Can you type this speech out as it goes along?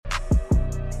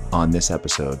on this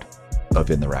episode of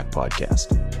In the Rack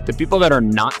podcast. The people that are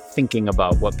not thinking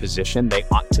about what position they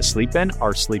ought to sleep in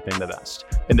are sleeping the best.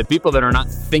 And the people that are not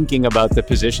thinking about the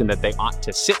position that they ought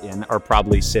to sit in are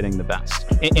probably sitting the best.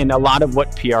 And a lot of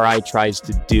what PRI tries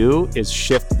to do is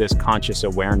shift this conscious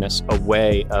awareness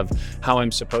away of how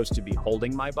I'm supposed to be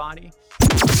holding my body.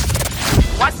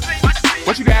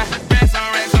 What you got?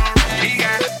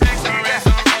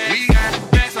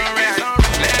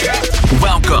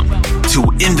 Welcome to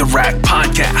In the Rack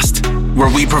podcast,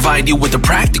 where we provide you with a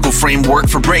practical framework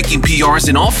for breaking PRs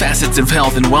in all facets of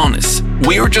health and wellness.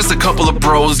 We are just a couple of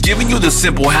bros giving you the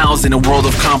simple hows in a world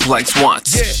of complex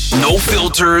wants. No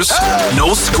filters,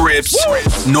 no scripts,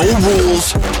 no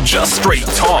rules, just straight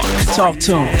talk. Talk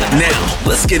to him. Now,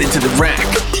 let's get into the rack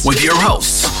with your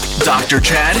hosts, Dr.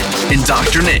 Chad and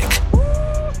Dr. Nick.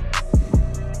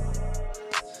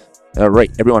 All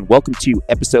right, everyone, welcome to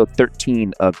episode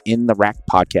 13 of In the Rack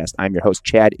podcast. I'm your host,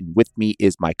 Chad, and with me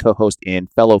is my co-host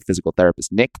and fellow physical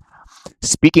therapist, Nick.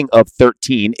 Speaking of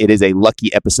 13, it is a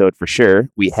lucky episode for sure.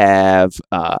 We have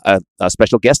a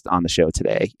special guest on the show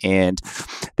today, and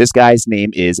this guy's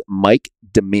name is Mike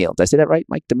DeMille. Did I say that right?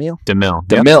 Mike DeMille?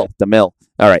 DeMille.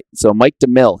 All right, so Mike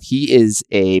DeMille, he is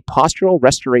a postural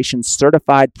restoration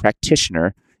certified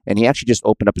practitioner, and he actually just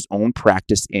opened up his own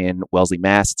practice in Wellesley,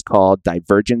 Mass. It's called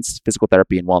Divergence Physical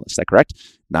Therapy and Wellness. Is that correct?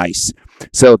 Nice.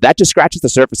 So that just scratches the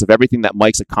surface of everything that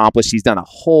Mike's accomplished. He's done a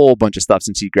whole bunch of stuff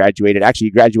since he graduated. Actually,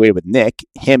 he graduated with Nick.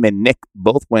 Him and Nick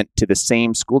both went to the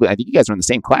same school. I think you guys were in the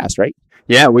same class, right?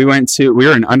 Yeah, we were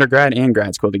in undergrad and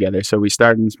grad school together. So we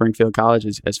started in Springfield College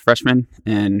as freshmen,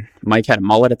 and Mike had a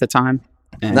mullet at the time,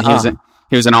 and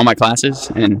he was in all my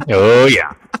classes. And Oh,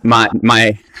 yeah.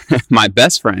 my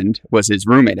best friend was his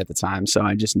roommate at the time, so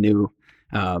I just knew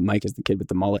Mike is the kid with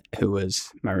the mullet who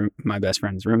was my best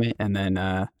friend's roommate. And then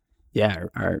our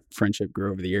friendship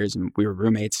grew over the years, and we were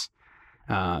roommates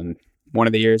one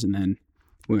of the years, and then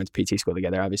we went to PT school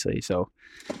together, obviously. So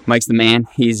Mike's the man.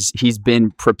 He's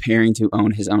been preparing to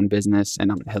own his own business,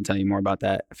 and he'll tell you more about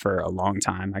that for a long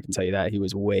time. I can tell you that. He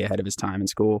was way ahead of his time in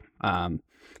school.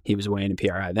 He was way into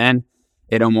PRI then.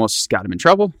 It almost got him in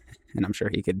trouble, and I'm sure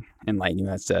he could enlighten you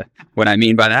as to what I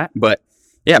mean by that. But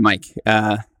yeah, Mike,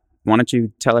 why don't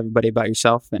you tell everybody about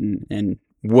yourself and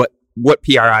what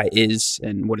PRI is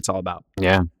and what it's all about?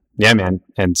 Yeah, man.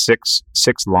 And six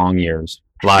long years,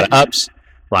 a lot of ups,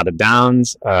 a lot of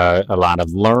downs, a lot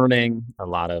of learning, a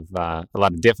lot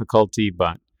of difficulty.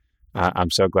 But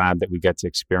I'm so glad that we get to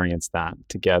experience that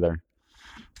together.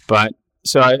 But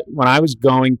when I was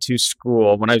going to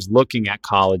school, when I was looking at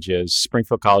colleges,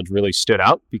 Springfield College really stood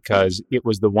out because it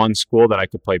was the one school that I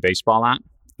could play baseball at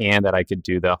and that I could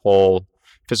do the whole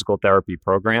physical therapy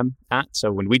program at.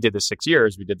 So when we did the 6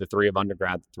 years, we did the 3 of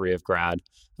undergrad, the 3 of grad.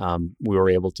 We were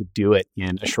able to do it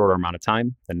in a shorter amount of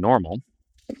time than normal.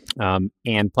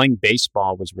 And playing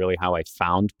baseball was really how I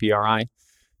found PRI.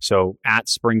 So at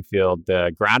Springfield,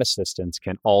 the grad assistants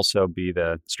can also be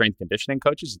the strength conditioning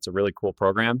coaches. It's a really cool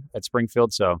program at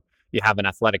Springfield. So you have an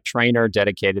athletic trainer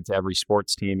dedicated to every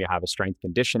sports team. You have a strength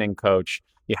conditioning coach.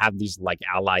 You have these like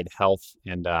allied health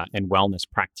and wellness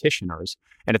practitioners.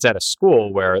 And it's at a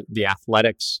school where the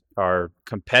athletics are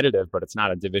competitive, but it's not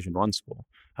a Division I school.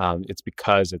 It's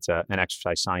because it's an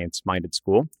exercise science-minded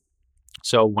school.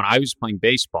 So when I was playing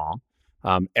baseball,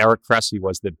 Eric Cressy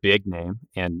was the big name,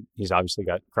 and he's obviously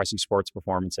got Cressy Sports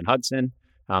Performance in Hudson,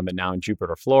 but now in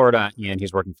Jupiter, Florida, and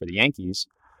he's working for the Yankees.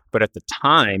 But at the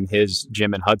time, his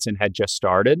gym in Hudson had just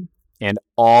started, and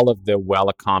all of the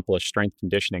well-accomplished strength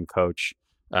conditioning coach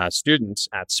students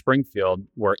at Springfield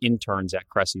were interns at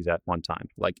Cressy's at one time.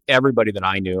 Like everybody that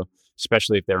I knew,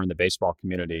 especially if they're in the baseball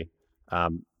community,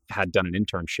 had done an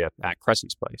internship at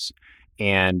Cressy's place.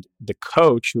 And the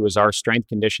coach, who was our strength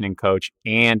conditioning coach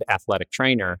and athletic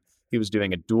trainer, he was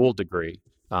doing a dual degree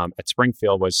at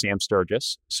Springfield, was Sam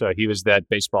Sturgis. So he was that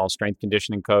baseball strength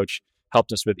conditioning coach,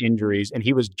 helped us with injuries, and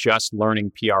he was just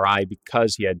learning PRI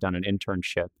because he had done an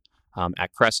internship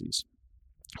at Cressy's.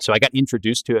 So I got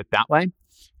introduced to it that way.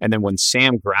 And then when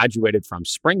Sam graduated from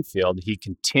Springfield, he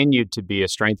continued to be a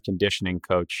strength conditioning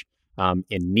coach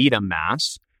in Needham,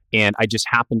 Mass. And I just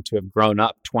happened to have grown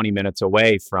up 20 minutes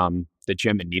away from the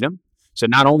gym in Needham. So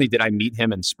not only did I meet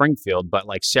him in Springfield, but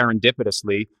like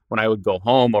serendipitously, when I would go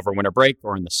home over winter break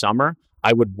or in the summer,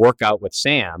 I would work out with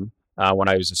Sam when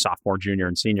I was a sophomore, junior,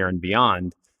 and senior and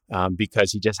beyond,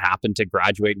 because he just happened to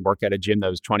graduate and work at a gym that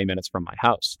was 20 minutes from my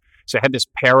house. So I had this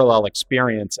parallel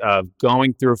experience of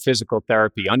going through physical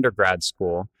therapy undergrad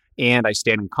school, and I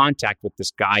stayed in contact with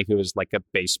this guy who was like a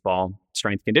baseball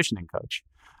strength conditioning coach.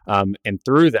 And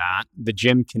through that, the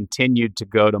gym continued to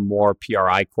go to more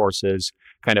PRI courses.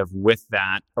 kind of with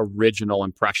that original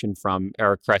impression from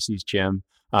Eric Cressy's gym.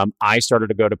 I started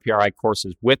to go to PRI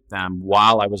courses with them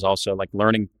while I was also like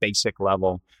learning basic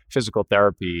level physical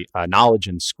therapy knowledge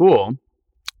in school.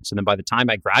 So then by the time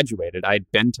I graduated, I'd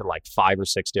been to like 5 or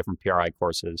 6 different PRI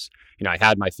courses. I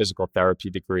had my physical therapy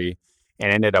degree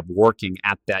and ended up working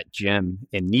at that gym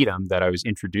in Needham that I was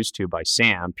introduced to by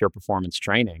Sam, Pure Performance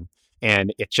Training.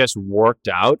 And it just worked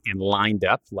out and lined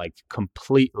up like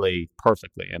completely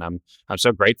perfectly. And I'm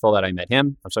so grateful that I met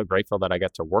him. I'm so grateful that I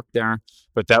got to work there.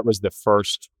 But that was the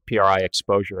first PRI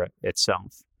exposure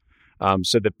itself.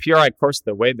 So the PRI course,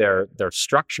 the way they're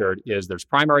structured is there's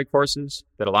primary courses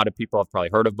that a lot of people have probably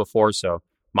heard of before. So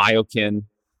myokin,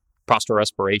 postural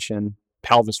respiration,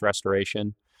 pelvis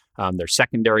restoration. There's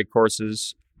secondary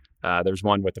courses. There's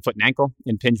one with the foot and ankle,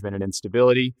 impingement and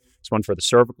instability. There's one for the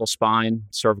cervical spine,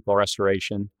 cervical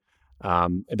restoration.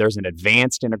 There's an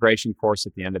advanced integration course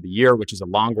at the end of the year, which is a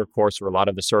longer course where a lot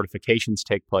of the certifications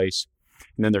take place.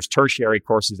 And then there's tertiary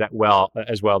courses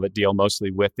as well that deal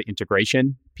mostly with the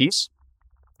integration piece.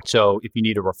 So if you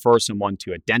need to refer someone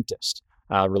to a dentist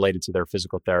related to their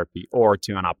physical therapy or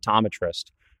to an optometrist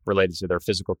related to their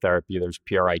physical therapy, there's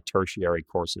PRI tertiary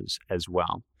courses as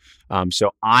well.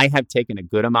 So I have taken a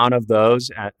good amount of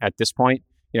those at this point.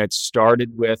 It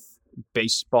started with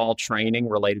baseball training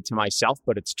related to myself,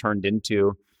 but it's turned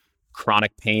into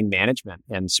chronic pain management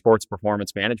and sports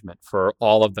performance management for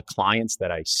all of the clients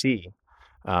that I see.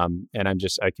 And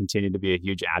I continue to be a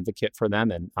huge advocate for them,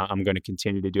 and I'm going to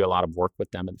continue to do a lot of work with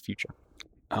them in the future.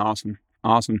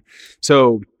 Awesome.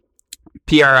 So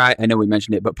PRI, I know we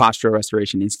mentioned it, but Postural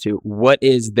Restoration Institute, what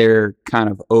is their kind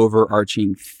of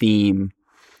overarching theme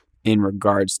in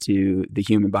regards to the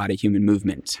human body, human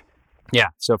movement? Yeah.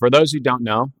 So for those who don't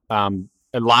know,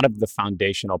 a lot of the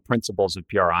foundational principles of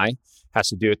PRI has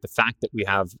to do with the fact that we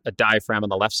have a diaphragm on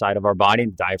the left side of our body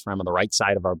and a diaphragm on the right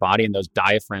side of our body, and those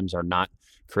diaphragms are not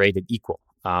created equal.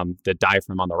 The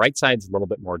diaphragm on the right side is a little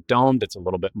bit more domed. It's a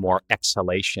little bit more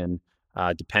exhalation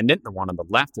dependent. The one on the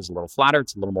left is a little flatter.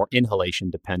 It's a little more inhalation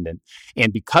dependent.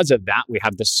 And because of that, we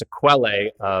have the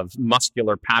sequelae of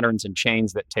muscular patterns and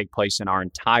chains that take place in our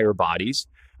entire bodies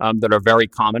that are very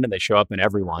common, and they show up in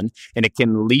everyone. And it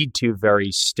can lead to very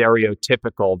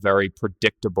stereotypical, very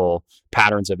predictable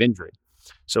patterns of injury.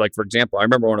 So like, for example, I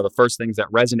remember one of the first things that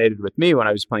resonated with me when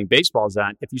I was playing baseball is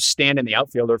that if you stand in the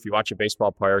outfield, or if you watch a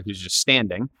baseball player who's just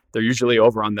standing, they're usually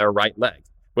over on their right leg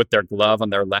with their glove on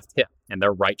their left hip and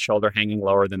their right shoulder hanging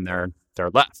lower than their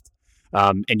left.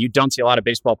 And you don't see a lot of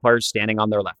baseball players standing on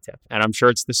their left hip. And I'm sure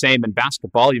it's the same in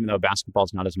basketball, even though basketball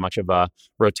is not as much of a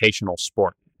rotational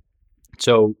sport.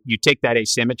 So you take that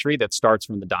asymmetry that starts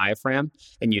from the diaphragm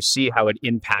and you see how it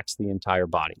impacts the entire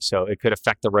body. So it could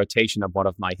affect the rotation of one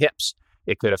of my hips.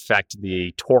 It could affect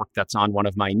the torque that's on one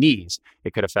of my knees.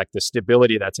 It could affect the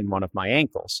stability that's in one of my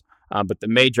ankles. But the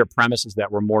major premise is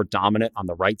that we're more dominant on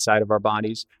the right side of our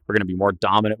bodies. We're going to be more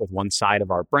dominant with one side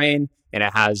of our brain, and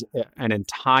it has an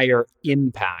entire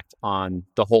impact on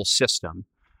the whole system.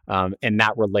 And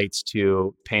that relates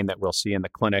to pain that we'll see in the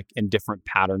clinic and different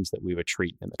patterns that we would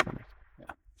treat in the clinic. Yeah.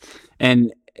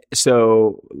 And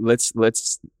so let's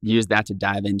use that to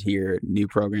dive into your new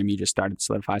program you just started to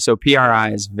Solidify. So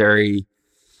PRI is very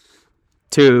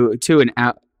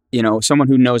someone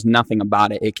who knows nothing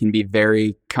about it, it can be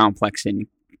very complex and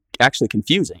actually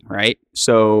confusing, right?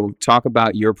 So talk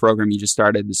about your program you just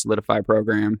started, the Solidify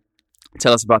program.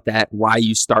 Tell us about that, why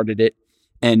you started it,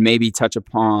 and maybe touch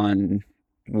upon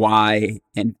why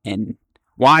and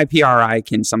why PRI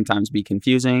can sometimes be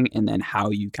confusing, and then how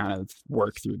you kind of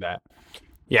work through that.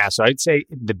 Yeah, so I'd say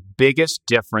the biggest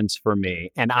difference for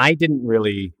me, and I didn't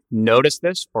really notice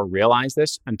this or realize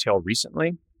this until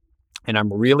recently, and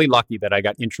I'm really lucky that I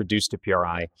got introduced to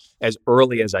PRI as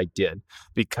early as I did,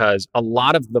 because a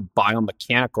lot of the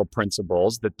biomechanical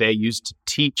principles that they use to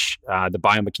teach the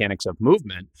biomechanics of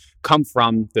movement come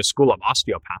from the school of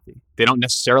osteopathy. They don't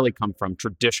necessarily come from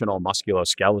traditional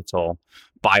musculoskeletal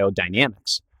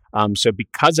biodynamics. So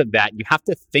because of that, you have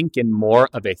to think in more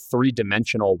of a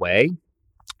three-dimensional way,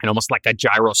 and almost like a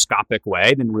gyroscopic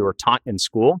way than we were taught in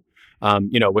school,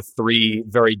 with three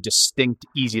very distinct,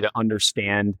 easy to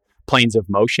understand planes of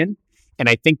motion. And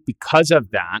I think because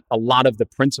of that, a lot of the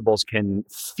principles can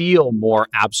feel more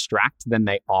abstract than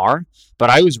they are. But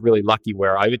I was really lucky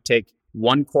where I would take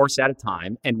one course at a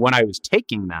time. And when I was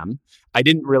taking them, I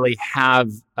didn't really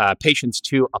have patients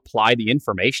to apply the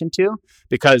information to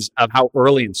because of how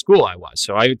early in school I was.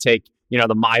 So I would take, the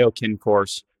myokin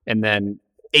course, and then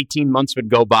 18 months would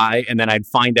go by, and then I'd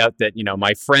find out that,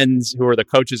 my friends who are the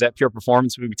coaches at Pure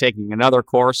Performance would be taking another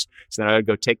course. So then I would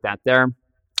go take that there.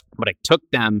 But I took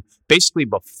them basically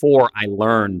before I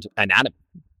learned anatomy.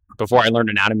 before I learned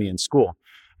anatomy in school.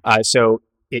 So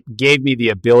it gave me the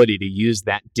ability to use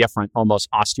that different, almost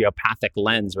osteopathic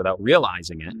lens without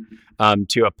realizing it,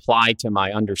 to apply to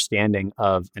my understanding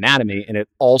of anatomy. And it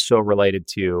also related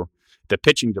to the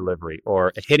pitching delivery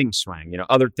or a hitting swing,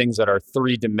 other things that are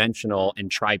three-dimensional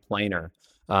and triplanar.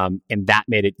 And that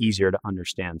made it easier to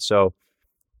understand. So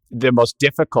the most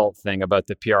difficult thing about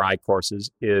the PRI courses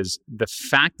is the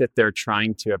fact that they're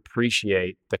trying to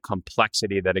appreciate the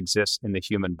complexity that exists in the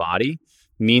human body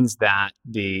means that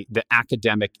the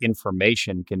academic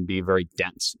information can be very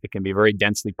dense. It can be very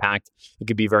densely packed. It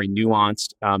can be very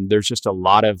nuanced. There's just a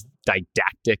lot of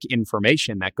didactic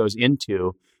information that goes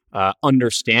into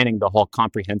understanding the whole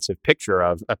comprehensive picture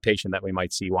of a patient that we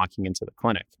might see walking into the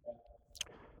clinic.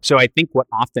 So I think what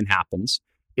often happens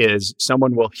is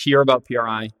someone will hear about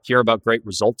PRI, hear about great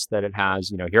results that it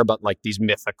has, hear about like these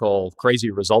mythical, crazy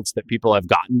results that people have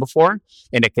gotten before.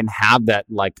 And it can have that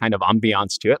like kind of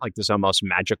ambiance to it, like this almost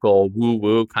magical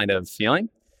woo-woo kind of feeling.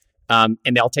 And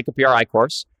they'll take a PRI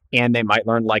course and they might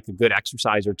learn like a good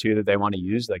exercise or two that they want to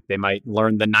use. Like they might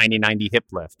learn the 90-90 hip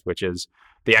lift, which is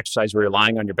the exercise where you're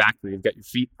lying on your back, where you've got your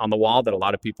feet on the wall that a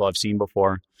lot of people have seen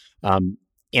before.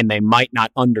 And they might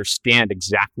not understand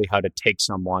exactly how to take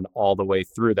someone all the way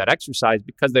through that exercise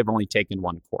because they've only taken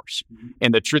one course.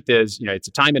 And the truth is, it's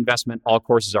a time investment. All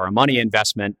courses are a money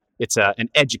investment. It's an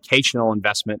educational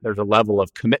investment. There's a level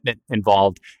of commitment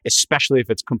involved, especially if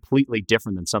it's completely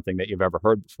different than something that you've ever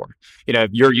heard before.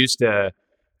 If you're used to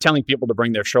telling people to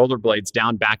bring their shoulder blades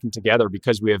down, back, and together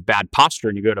because we have bad posture,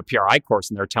 and you go to a PRI course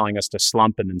and they're telling us to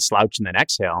slump and then slouch and then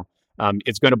exhale,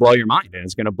 it's going to blow your mind and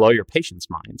it's going to blow your patients'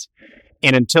 minds.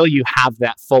 And until you have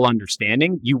that full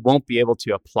understanding, you won't be able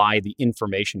to apply the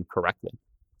information correctly.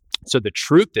 So the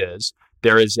truth is,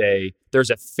 there's a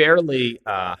fairly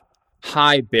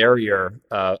high barrier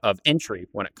of entry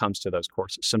when it comes to those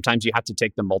courses. Sometimes you have to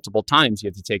take them multiple times. You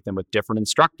have to take them with different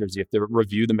instructors. You have to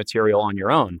review the material on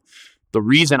your own. The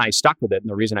reason I stuck with it and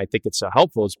the reason I think it's so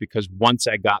helpful is because once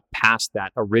I got past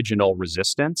that original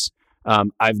resistance,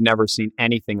 I've never seen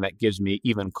anything that gives me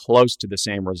even close to the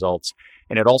same results.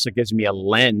 And it also gives me a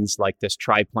lens like this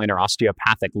triplanar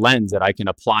osteopathic lens that I can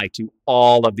apply to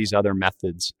all of these other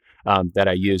methods that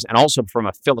I use. And also from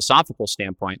a philosophical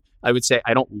standpoint, I would say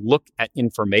I don't look at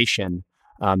information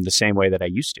the same way that I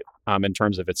used to in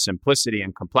terms of its simplicity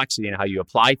and complexity and how you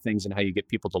apply things and how you get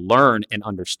people to learn and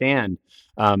understand.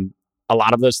 A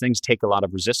lot of those things take a lot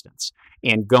of resistance.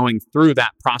 And going through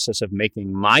that process of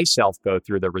making myself go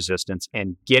through the resistance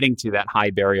and getting to that high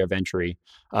barrier of entry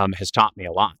has taught me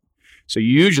a lot. So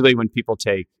usually when people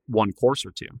take one course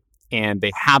or two and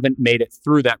they haven't made it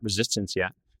through that resistance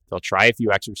yet, they'll try a few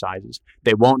exercises.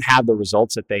 They won't have the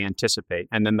results that they anticipate,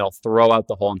 and then they'll throw out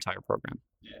the whole entire program.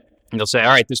 And they'll say, all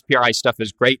right, this PRI stuff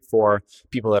is great for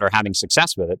people that are having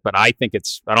success with it, but I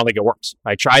don't think it works.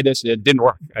 I tried this, it didn't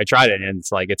work. I tried it and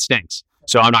it's like, it stinks.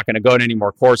 So I'm not going to go to any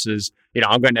more courses.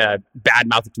 I'm going to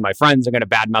badmouth it to my friends. I'm going to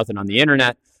badmouth it on the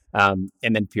internet. And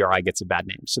then PRI gets a bad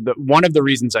name. So one of the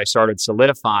reasons I started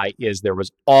Solidify is there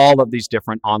was all of these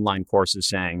different online courses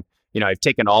saying, I've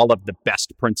taken all of the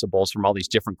best principles from all these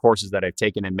different courses that I've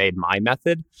taken and made my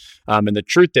method. And the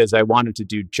truth is I wanted to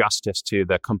do justice to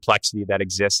the complexity that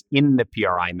exists in the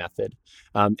PRI method.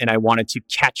 And I wanted to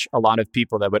catch a lot of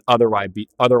people that would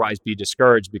otherwise be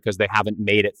discouraged because they haven't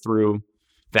made it through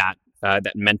that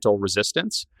mental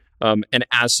resistance. And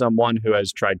as someone who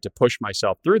has tried to push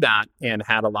myself through that and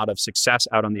had a lot of success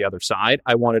out on the other side,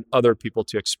 I wanted other people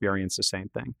to experience the same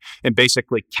thing and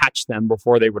basically catch them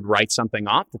before they would write something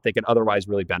off that they could otherwise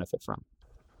really benefit from.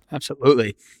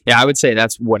 Absolutely. Yeah, I would say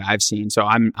that's what I've seen. So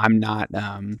I'm not,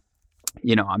 I'm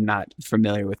not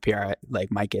familiar with PRI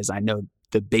like Mike is. I know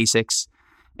the basics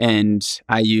and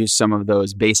I use some of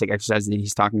those basic exercises that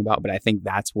he's talking about, but I think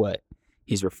that's what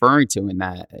he's referring to in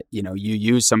that, you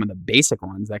use some of the basic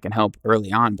ones that can help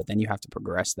early on, but then you have to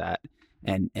progress that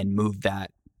and move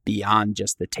that beyond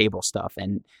just the table stuff.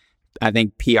 And I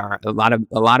think a lot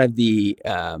of the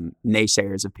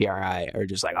naysayers of PRI are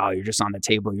just like, oh, you're just on the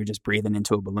table, you're just breathing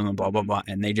into a balloon, blah, blah, blah.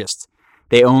 And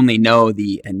they only know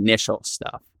the initial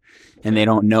stuff and they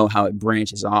don't know how it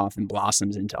branches off and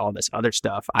blossoms into all this other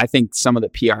stuff. I think some of the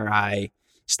PRI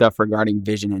stuff regarding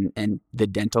vision and the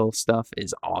dental stuff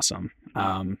is awesome.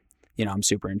 I'm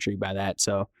super intrigued by that,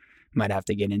 so might have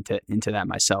to get into that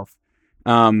myself.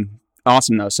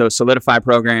 Awesome though. So Solidify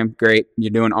program, great.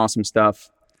 You're doing awesome stuff.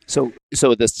 So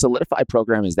So the Solidify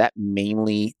program, is that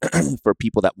mainly for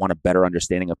people that want a better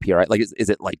understanding of PRI? Like, is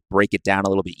it like break it down a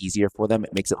little bit easier for them?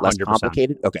 It makes it less 100%.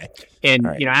 complicated? Okay. And,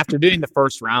 All right. after doing the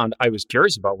first round, I was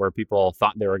curious about where people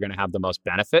thought they were going to have the most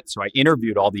benefit. So I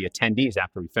interviewed all the attendees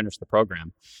after we finished the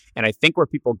program. And I think where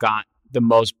people got the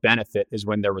most benefit is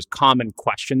when there was common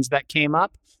questions that came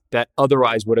up that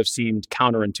otherwise would have seemed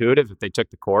counterintuitive if they took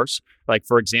the course. Like,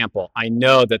 for example, I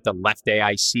know that the left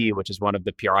AIC, which is one of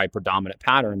the PRI predominant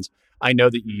patterns, I know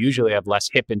that you usually have less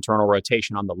hip internal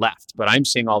rotation on the left, but I'm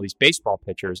seeing all these baseball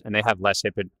pitchers and they have less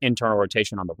hip internal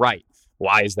rotation on the right.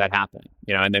 Why is that happening?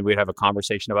 And then we'd have a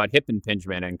conversation about hip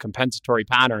impingement and compensatory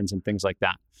patterns and things like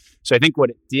that. So I think what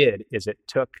it did is it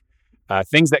took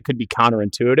things that could be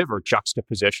counterintuitive or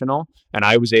juxtapositional, and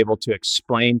I was able to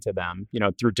explain to them,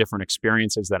 through different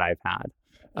experiences that I've had,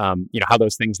 how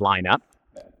those things line up.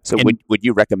 So would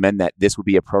you recommend that this would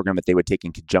be a program that they would take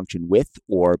in conjunction with,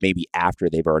 or maybe after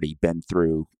they've already been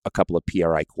through a couple of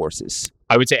PRI courses?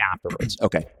 I would say afterwards.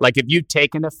 Okay. Like if you've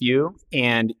taken a few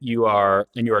and you are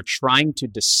trying to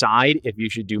decide if you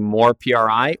should do more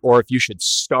PRI or if you should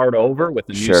start over with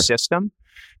a new system.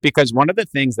 Because one of the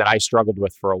things that I struggled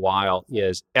with for a while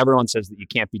is everyone says that you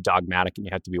can't be dogmatic and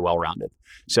you have to be well-rounded.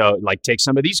 So like take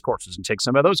some of these courses and take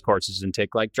some of those courses and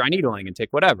take like dry needling and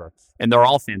take whatever. And they're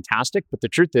all fantastic. But the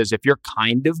truth is, if you're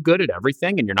kind of good at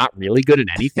everything and you're not really good at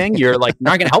anything, you're like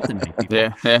not going to help them many people.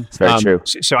 Yeah. It's very true.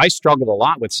 So I struggled a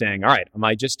lot with saying, all right, am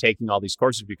I just taking all these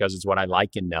courses because it's what I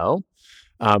like and know?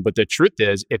 But the truth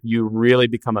is, if you really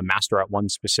become a master at one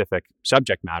specific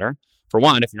subject matter, for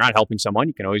one, if you're not helping someone,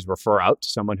 you can always refer out to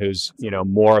someone who's,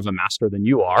 more of a master than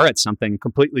you are at something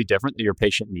completely different that your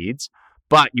patient needs.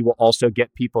 But you will also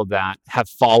get people that have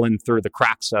fallen through the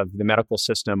cracks of the medical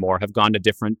system or have gone to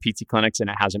different PT clinics and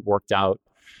it hasn't worked out.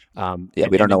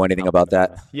 We don't know anything about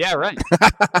that. Yeah, right.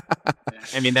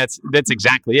 I mean, that's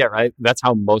exactly it, right? That's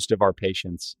how most of our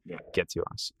patients get to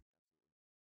us.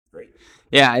 Great.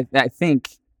 Yeah, I think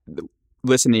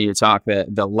listening to you talk,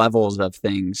 the levels of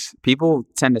things, people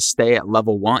tend to stay at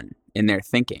level 1 in their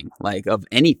thinking, like of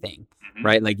anything,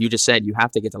 right? Like you just said, you have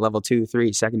to get to level 2,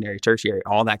 3, secondary, tertiary,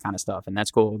 all that kind of stuff. And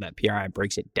that's cool that PRI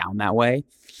breaks it down that way.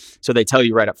 So they tell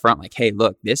you right up front, like, hey,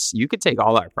 look, you could take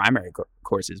all our primary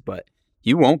courses, but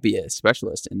you won't be a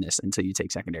specialist in this until you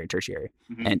take secondary, tertiary,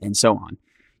 and so on.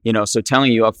 So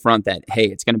telling you up front that, hey,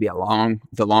 it's going to be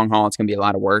the long haul, it's going to be a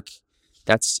lot of work.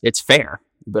 It's fair.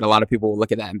 But a lot of people will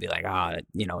look at that and be like,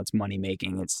 it's money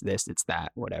making, it's this, it's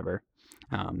that, whatever.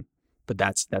 But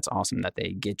that's awesome that they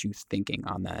get you thinking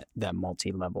on that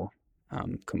multi-level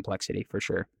complexity for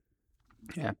sure.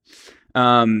 Yeah.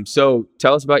 So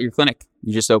tell us about your clinic.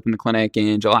 You just opened the clinic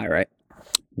in July, right?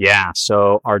 Yeah.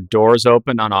 So our doors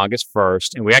opened on August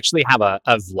 1st, and we actually have a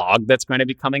vlog that's going to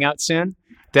be coming out soon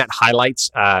that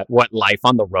highlights what life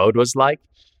on the road was like.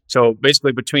 So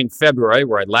basically between February,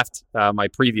 where I left my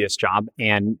previous job,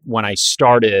 and when I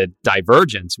started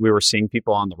Divergence, we were seeing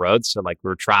people on the road. So like we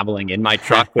were traveling in my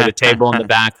truck with a table in the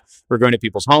back. We were going to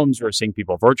people's homes. We were seeing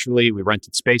people virtually. We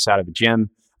rented space out of a gym.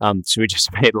 So we just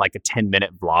made like a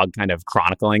 10-minute vlog kind of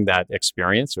chronicling that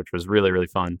experience, which was really, really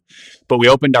fun. But we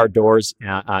opened our doors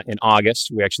in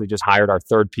August. We actually just hired our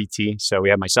third PT. So we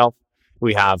have myself,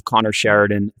 we have Connor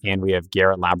Sheridan, and we have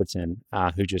Garrett Laberton,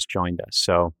 who just joined us.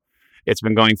 So it's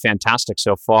been going fantastic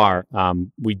so far.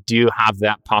 We do have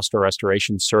that postural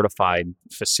restoration certified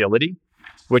facility,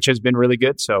 which has been really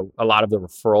good. So a lot of the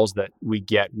referrals that we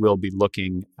get will be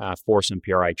looking for some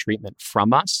PRI treatment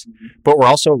from us. But we're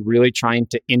also really trying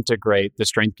to integrate the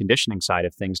strength conditioning side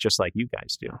of things, just like you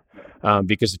guys do.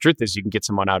 Because the truth is, you can get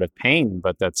someone out of pain,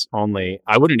 but that's only,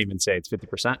 I wouldn't even say it's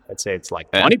 50%. I'd say it's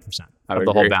like 20% of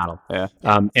the whole battle. Yeah.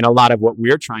 And a lot of what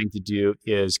we're trying to do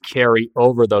is carry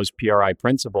over those PRI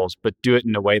principles, but do it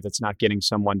in a way that's not getting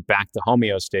someone back to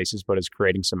homeostasis, but is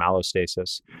creating some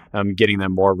allostasis, getting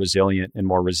them more resilient and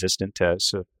more resistant to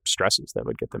stresses that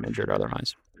would get them injured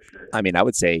otherwise. I mean, I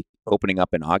would say opening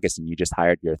up in August and you just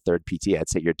hired your third PT, I'd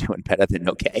say you're doing better than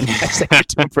okay. I'd say you're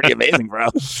doing pretty amazing, bro.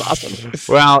 It's awesome.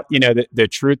 Well, the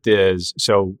truth is,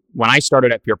 so when I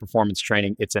started at Pure Performance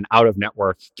Training, it's an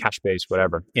out-of-network, cash-based,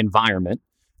 whatever, environment.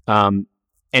 And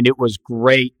it was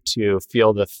great to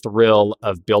feel the thrill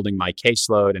of building my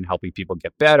caseload and helping people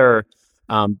get better.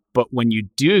 But when you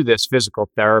do this physical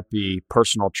therapy,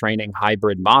 personal training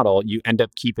hybrid model, you end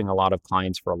up keeping a lot of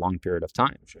clients for a long period of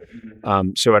time.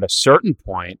 So at a certain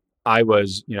point, I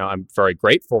was, I'm very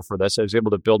grateful for this. I was able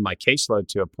to build my caseload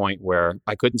to a point where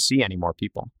I couldn't see any more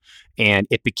people. And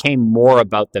it became more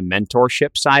about the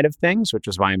mentorship side of things, which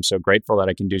is why I'm so grateful that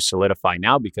I can do Solidify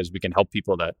now, because we can help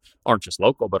people that aren't just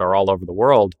local, but are all over the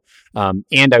world.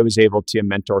 And I was able to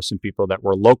mentor some people that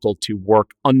were local to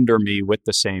work under me with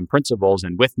the same principles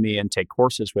and with me and take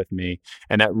courses with me.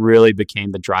 And that really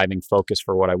became the driving focus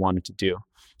for what I wanted to do.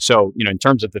 So, in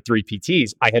terms of the 3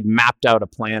 PTs, I had mapped out a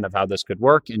plan of how this could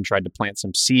work and tried to plant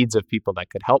some seeds of people that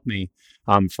could help me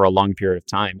for a long period of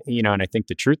time. And I think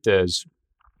the truth is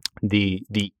the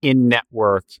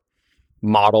in-network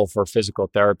model for physical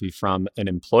therapy from an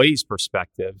employee's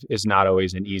perspective is not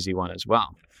always an easy one as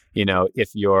well.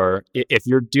 If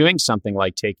you're doing something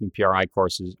like taking PRI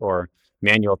courses or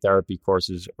manual therapy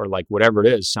courses or like whatever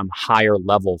it is, some higher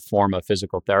level form of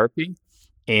physical therapy,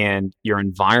 and your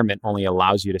environment only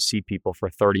allows you to see people for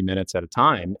 30 minutes at a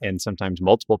time and sometimes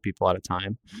multiple people at a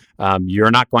time, you're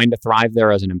not going to thrive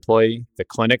there as an employee. The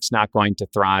clinic's not going to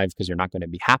thrive because you're not going to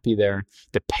be happy there.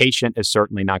 The patient is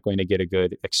certainly not going to get a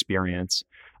good experience.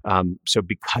 So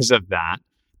because of that,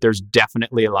 there's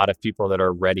definitely a lot of people that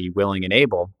are ready, willing, and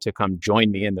able to come join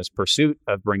me in this pursuit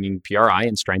of bringing PRI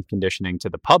and strength conditioning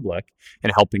to the public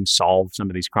and helping solve some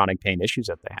of these chronic pain issues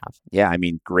that they have. Yeah, I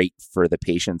mean, great for the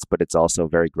patients, but it's also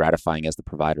very gratifying as the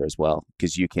provider as well,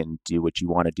 because you can do what you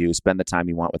want to do, spend the time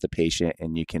you want with the patient,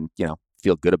 and you can,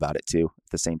 feel good about it too at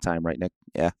the same time, right, Nick?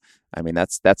 Yeah, I mean,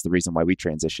 that's the reason why we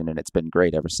transitioned, and it's been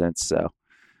great ever since. So,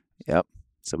 yep.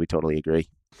 So we totally agree.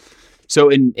 So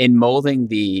in molding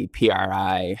the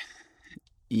PRI,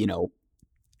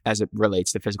 as it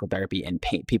relates to physical therapy and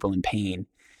pain, people in pain,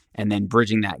 and then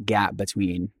bridging that gap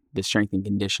between the strength and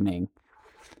conditioning,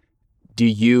 do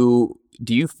you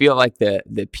feel like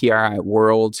the PRI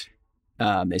world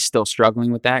is still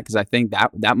struggling with that? Because I think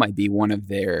that might be one of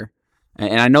their,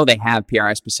 and I know they have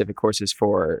PRI specific courses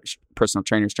for personal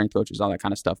trainers, strength coaches, all that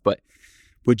kind of stuff, but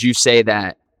would you say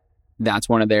that that's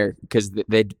one of their, because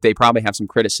they probably have some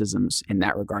criticisms in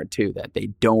that regard too, that they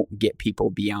don't get people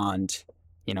beyond,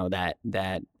 that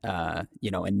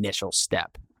initial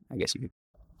step, I guess you could.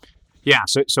 Yeah.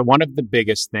 So one of the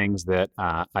biggest things that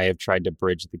I have tried to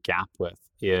bridge the gap with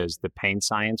is the pain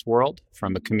science world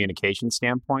from a communication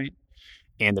standpoint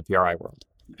and the PRI world.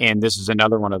 And this is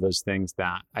another one of those things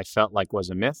that I felt like was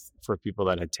a myth for people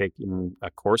that had taken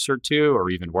a course or two, or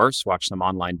even worse, watched some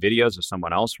online videos of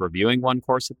someone else reviewing one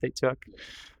course that they took.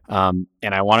 And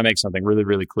I want to make something really,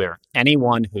 really clear.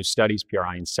 Anyone who studies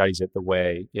PRI and studies it the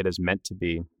way it is meant to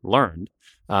be learned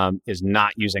is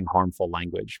not using harmful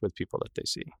language with people that they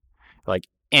see. Like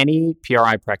any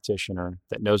PRI practitioner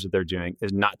that knows what they're doing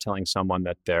is not telling someone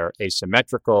that they're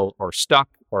asymmetrical or stuck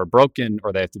or broken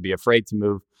or they have to be afraid to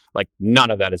move. Like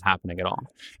none of that is happening at all.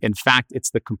 In fact,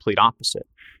 it's the complete opposite.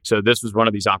 So this was one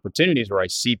of these opportunities where I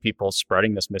see people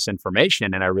spreading this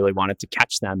misinformation, and I really wanted to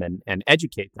catch them and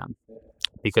educate them,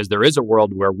 because there is a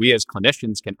world where we as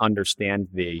clinicians can understand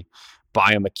the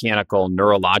biomechanical,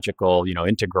 neurological,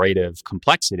 integrative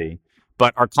complexity,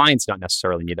 but our clients don't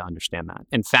necessarily need to understand that.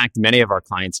 In fact, many of our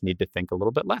clients need to think a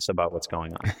little bit less about what's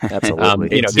going on.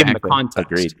 Absolutely. Given the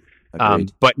context. Agreed.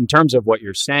 But in terms of what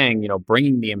you're saying,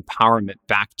 bringing the empowerment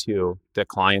back to the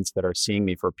clients that are seeing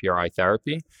me for PRI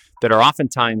therapy, that are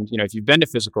oftentimes, if you've been to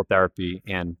physical therapy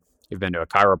and you've been to a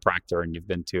chiropractor and you've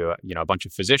been to a bunch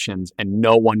of physicians and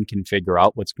no one can figure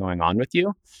out what's going on with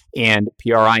you, and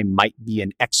PRI might be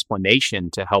an explanation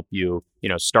to help you,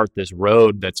 start this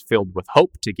road that's filled with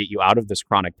hope to get you out of this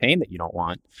chronic pain that you don't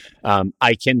want.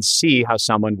 I can see how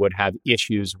someone would have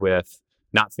issues with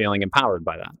not feeling empowered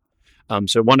by that.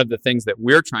 So one of the things that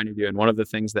we're trying to do, and one of the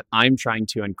things that I'm trying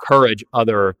to encourage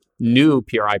other new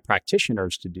PRI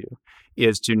practitioners to do,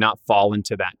 is to not fall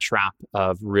into that trap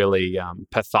of really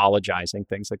pathologizing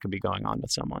things that could be going on with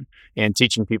someone, and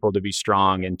teaching people to be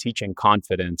strong, and teaching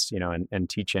confidence, and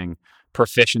teaching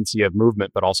proficiency of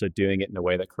movement, but also doing it in a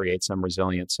way that creates some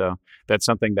resilience. So that's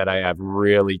something that I have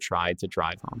really tried to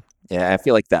drive home. Yeah, I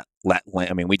feel like that.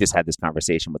 I mean, we just had this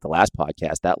conversation with the last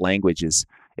podcast. That language it's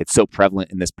so prevalent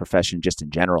in this profession just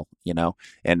in general,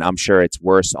 and I'm sure it's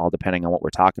worse all depending on what we're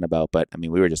talking about. But I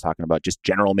mean, we were just talking about just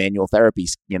general manual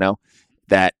therapies,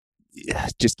 that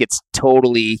just gets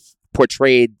totally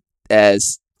portrayed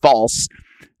as false,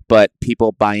 but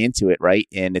people buy into it, right?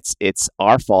 And it's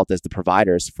our fault as the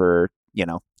providers for,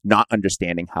 not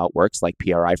understanding how it works. Like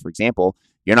PRI, for example,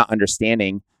 you're not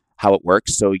understanding how it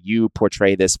works, so you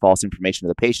portray this false information to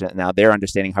the patient, and now they're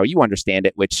understanding how you understand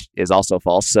it, which is also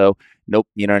false. So nope,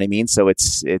 you know what I mean? So it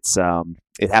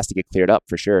has to get cleared up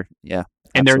for sure. Yeah.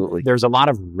 And absolutely. there's a lot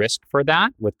of risk for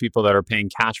that with people that are paying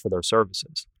cash for their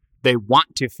services. They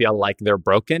want to feel like they're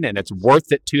broken, and it's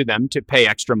worth it to them to pay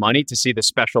extra money to see the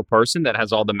special person that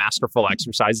has all the masterful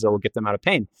exercises that will get them out of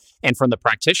pain. And from the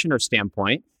practitioner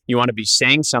standpoint, you want to be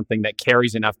saying something that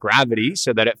carries enough gravity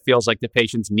so that it feels like the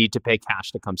patients need to pay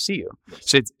cash to come see you.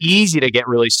 So it's easy to get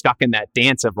really stuck in that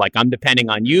dance of like, I'm depending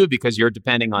on you because you're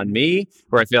depending on me.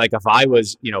 Where I feel like if I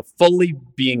was, fully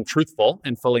being truthful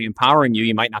and fully empowering you,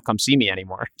 you might not come see me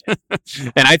anymore. And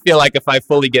I feel like if I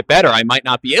fully get better, I might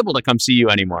not be able to come see you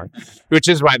anymore, which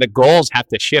is why the goals have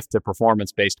to shift to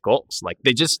performance-based goals. Like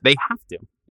they have to.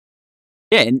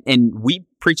 Yeah, and we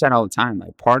preach that all the time.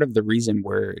 Like part of the reason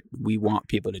where we want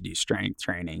people to do strength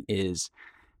training is,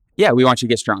 yeah, we want you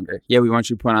to get stronger. Yeah, we want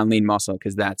you to put on lean muscle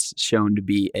because that's shown to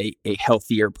be a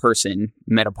healthier person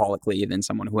metabolically than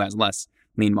someone who has less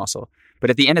lean muscle. But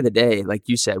at the end of the day, like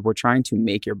you said, we're trying to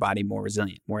make your body more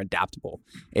resilient, more adaptable.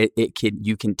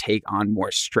 You can take on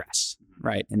more stress,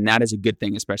 right? And that is a good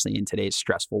thing, especially in today's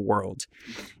stressful world.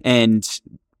 And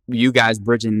you guys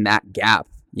bridging that gap,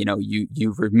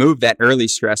 you've removed that early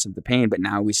stress of the pain, but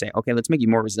now we say, okay, let's make you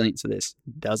more resilient so this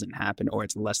doesn't happen or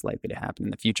it's less likely to happen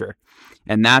in the future.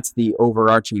 And that's the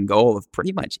overarching goal of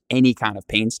pretty much any kind of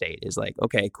pain state is like,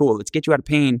 okay, cool, let's get you out of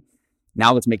pain.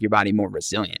 Now let's make your body more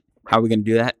resilient. How are we going to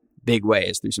do that? Big way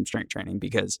is through some strength training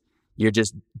because you're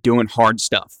just doing hard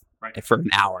stuff for an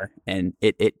hour. And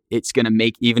it's going to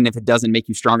make, even if it doesn't make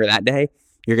you stronger that day,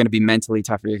 you're going to be mentally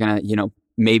tougher. You're going to,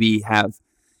 maybe have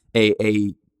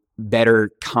a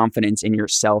better confidence in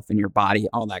yourself and your body,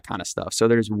 all that kind of stuff. So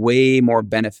there's way more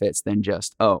benefits than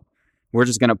just, oh, we're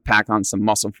just going to pack on some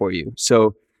muscle for you.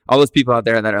 So all those people out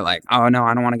there that are like, oh no,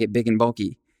 I don't want to get big and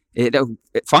bulky.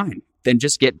 Fine. Then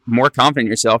just get more confident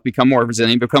in yourself, become more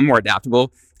resilient, become more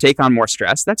adaptable, take on more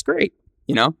stress. That's great.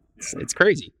 It's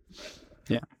crazy.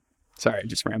 Yeah. Sorry, I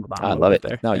just rambled on. I love it.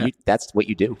 There. No, yeah. That's what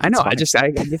you do. I know. I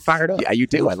get fired up. Yeah, you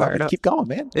do. I love it. Keep going,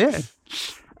 man. Yeah.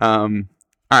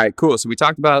 All right, cool. So we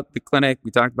talked about the clinic. We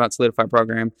talked about Solidify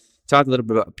program. Talked a little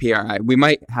bit about PRI. We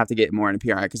might have to get more into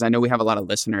PRI because I know we have a lot of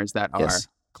listeners that are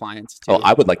clients too. Oh,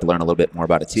 I would like to learn a little bit more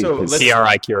about it too. So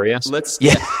PRI curious.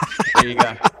 There you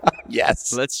go.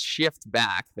 Yes. Let's shift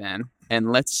back then, and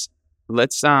let's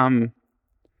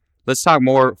talk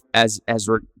more as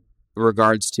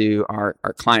regards to our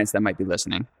clients that might be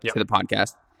listening to the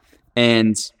podcast.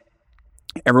 And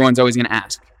everyone's always going to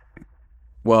ask,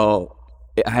 well,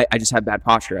 I just had bad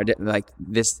posture. I didn't like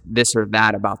this or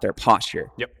that about their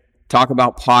posture. Yep. Talk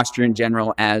about posture in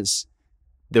general as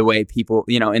the way people,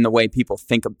 in the way people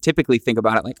typically think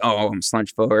about it, like, oh, I'm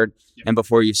slunched forward. Yep. And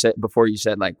before you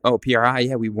said like, oh, PRI,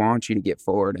 yeah, we want you to get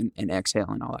forward and exhale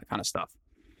and all that kind of stuff.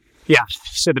 Yeah.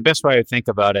 So the best way to think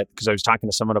about it, because I was talking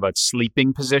to someone about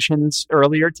sleeping positions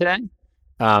earlier today.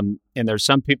 And there's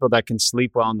some people that can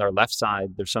sleep well on their left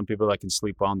side. There's some people that can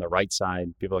sleep well on their right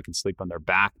side. People that can sleep on their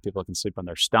back. People that can sleep on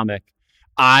their stomach.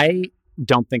 I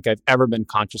don't think I've ever been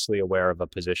consciously aware of a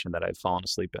position that I've fallen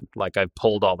asleep in. Like I've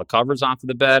pulled all the covers off of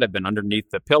the bed. I've been underneath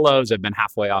the pillows. I've been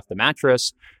halfway off the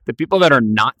mattress. The people that are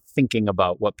not thinking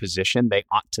about what position they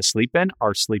ought to sleep in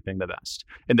are sleeping the best.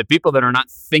 And the people that are not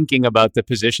thinking about the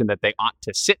position that they ought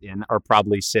to sit in are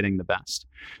probably sitting the best.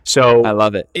 So I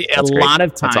love it. A lot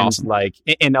of times, awesome.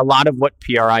 And a lot of what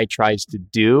PRI tries to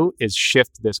do is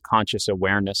shift this conscious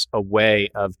awareness away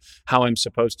of how I'm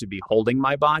supposed to be holding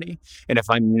my body. And if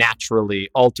I'm naturally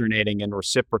alternating and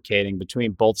reciprocating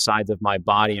between both sides of my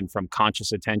body and from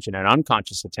conscious attention and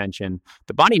unconscious attention,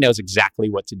 the body knows exactly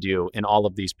what to do in all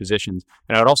of these positions.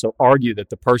 And I would also argue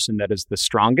that the person that is the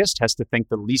strongest has to think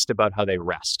the least about how they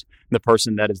rest. And the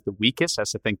person that is the weakest has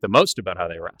to think the most about how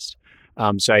they rest.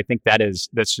 So I think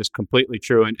that's just completely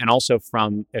true. And also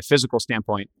from a physical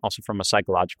standpoint, also from a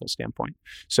psychological standpoint.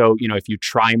 So, if you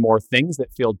try more things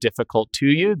that feel difficult to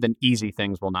you, then easy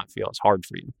things will not feel as hard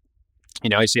for you.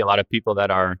 I see a lot of people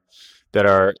that are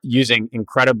using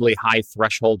incredibly high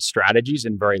threshold strategies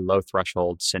in very low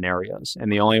threshold scenarios.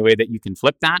 And the only way that you can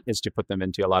flip that is to put them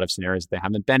into a lot of scenarios they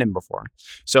haven't been in before.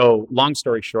 So long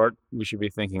story short, we should be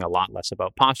thinking a lot less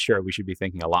about posture. We should be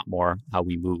thinking a lot more how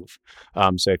we move.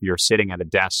 So if you're sitting at a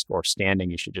desk or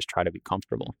standing, you should just try to be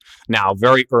comfortable. Now,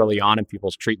 very early on in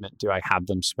people's treatment, do I have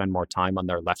them spend more time on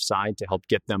their left side to help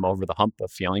get them over the hump of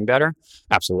feeling better?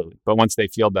 Absolutely. But once they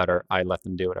feel better, I let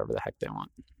them do whatever the heck they want.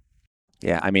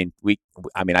 Yeah, I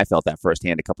felt that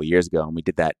firsthand a couple of years ago, and we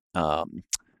did that.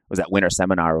 Was that winter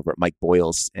seminar over at Mike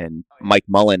Boyle's, and Mike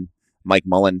Mullen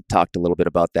talked a little bit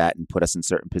about that and put us in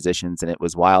certain positions, and it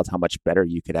was wild how much better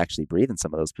you could actually breathe in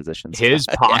some of those positions. His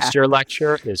posture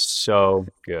lecture is so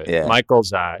good. Yeah.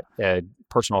 Michael's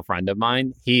personal friend of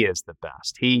mine. He is the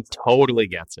best. He totally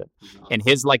gets it. And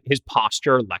his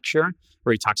posture lecture,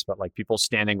 where he talks about like people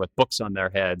standing with books on their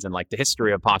heads and like the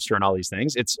history of posture and all these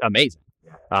things, it's amazing.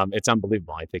 It's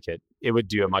unbelievable. I think it would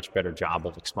do a much better job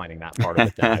of explaining that part of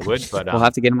it than I would. But we'll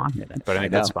have to get him on here then. But I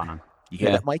think that's spot on. You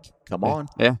hear that, Mike? Come on.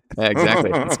 Yeah,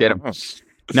 exactly. Let's get him.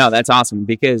 No, that's awesome,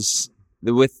 because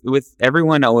with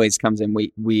everyone always comes in,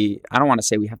 we I don't want to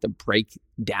say we have to break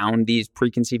down these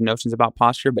preconceived notions about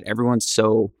posture, but everyone's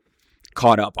so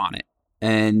caught up on it.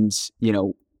 And,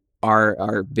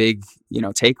 our big,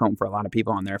 take home for a lot of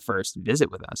people on their first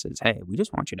visit with us is, hey, we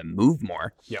just want you to move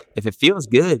more. Yep. If it feels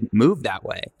good, move that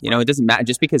way. It doesn't matter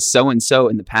just because so-and-so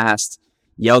in the past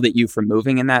yelled at you for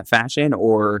moving in that fashion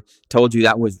or told you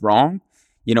that was wrong.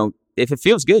 If it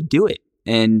feels good, do it.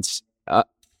 And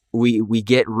we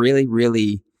get really,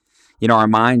 really, our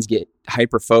minds get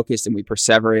hyper focused and we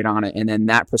perseverate on it. And then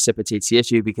that precipitates the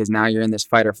issue, because now you're in this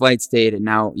fight or flight state, and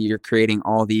now you're creating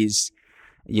all these,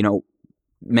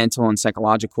 mental and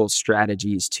psychological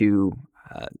strategies to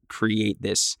create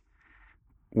this,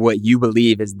 what you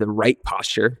believe is the right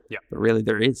posture. Yeah. But really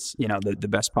there is, the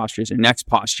best posture is your next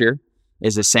posture,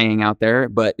 is a saying out there.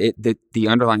 But the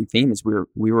underlying theme is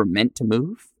we were meant to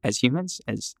move as humans,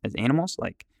 as animals.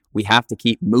 Like, we have to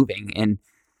keep moving, and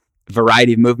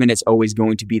variety of movement is always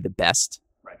going to be the best.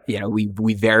 Right.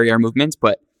 We vary our movements,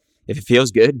 but if it feels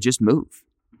good, just move.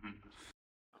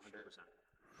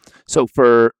 So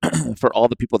for all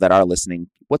the people that are listening,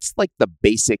 what's like the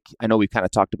basic, I know we've kind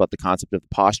of talked about the concept of the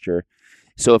posture.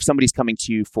 So if somebody's coming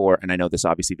to you for, and I know this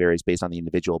obviously varies based on the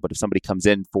individual, but if somebody comes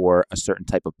in for a certain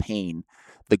type of pain,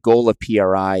 the goal of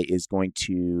PRI is going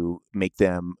to make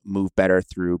them move better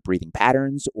through breathing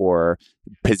patterns or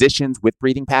positions with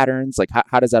breathing patterns. Like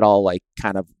how does that all like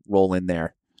kind of roll in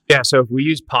there? Yeah, so if we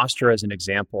use posture as an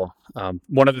example,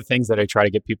 one of the things that I try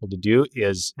to get people to do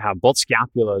is have both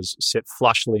scapulas sit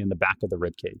flushly in the back of the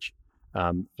rib cage.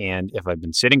 And if I've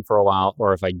been sitting for a while,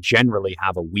 or if I generally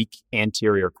have a weak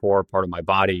anterior core part of my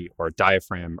body, or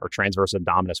diaphragm, or transverse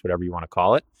abdominis, whatever you want to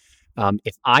call it,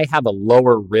 if I have a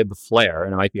lower rib flare,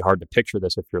 and it might be hard to picture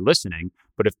this if you're listening,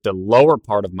 but if the lower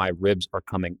part of my ribs are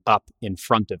coming up in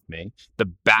front of me, the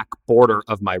back border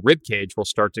of my rib cage will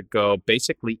start to go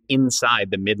basically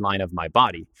inside the midline of my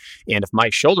body. And if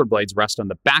my shoulder blades rest on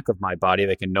the back of my body,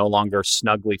 they can no longer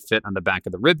snugly fit on the back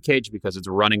of the rib cage because it's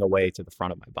running away to the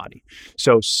front of my body.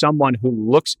 So someone who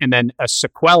looks, and then a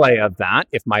sequelae of that,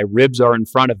 if my ribs are in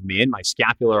front of me and my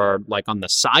scapula are like on the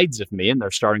sides of me and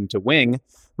they're starting to wing,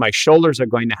 my shoulders are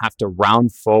going to have to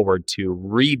round forward to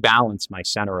rebalance my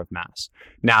center of mass.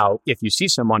 Now, if you see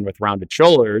someone with rounded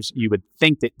shoulders, you would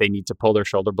think that they need to pull their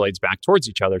shoulder blades back towards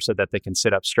each other so that they can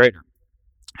sit up straighter.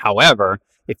 However,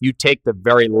 if you take the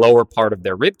very lower part of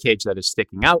their rib cage that is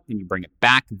sticking out and you bring it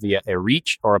back via a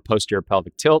reach or a posterior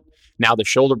pelvic tilt, now the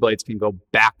shoulder blades can go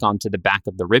back onto the back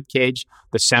of the rib cage.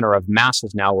 The center of mass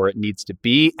is now where it needs to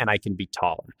be, and I can be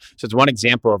taller. So it's one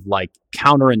example of like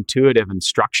counterintuitive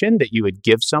instruction that you would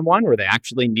give someone where they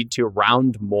actually need to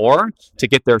round more to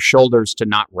get their shoulders to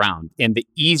not round. And the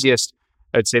easiest,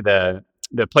 I would say the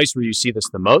place where you see this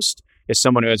the most is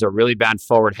someone who has a really bad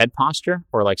forward head posture,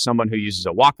 or like someone who uses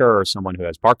a walker, or someone who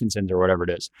has Parkinson's or whatever it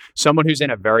is. Someone who's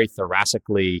in a very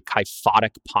thoracically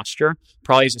kyphotic posture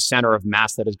probably has a center of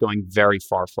mass that is going very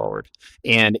far forward.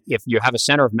 And if you have a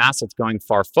center of mass that's going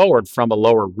far forward from a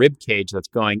lower rib cage that's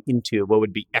going into what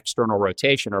would be external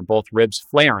rotation, or both ribs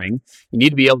flaring, you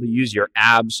need to be able to use your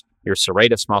abs, your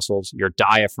serratus muscles, your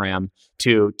diaphragm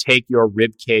to take your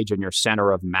rib cage and your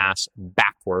center of mass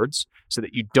backwards so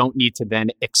that you don't need to then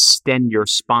extend your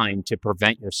spine to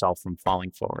prevent yourself from falling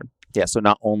forward. Yeah, so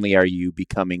not only are you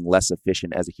becoming less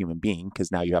efficient as a human being,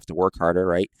 because now you have to work harder,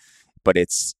 right? But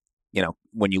it's,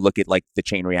 when you look at like the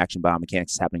chain reaction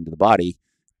biomechanics is happening to the body,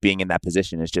 being in that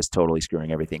position is just totally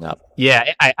screwing everything up.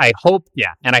 Yeah, I hope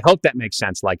that makes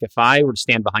sense. Like if I were to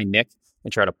stand behind Nick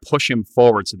and try to push him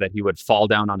forward so that he would fall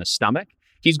down on his stomach,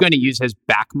 he's going to use his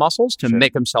back muscles to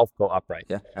make himself go upright.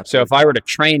 Yeah, absolutely. So if I were to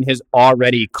train his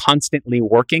already constantly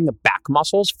working back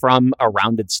muscles from a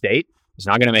rounded state, it's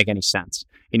not going to make any sense.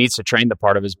 He needs to train the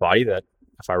part of his body that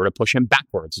if I were to push him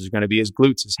backwards, it's going to be his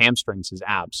glutes, his hamstrings, his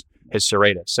abs, his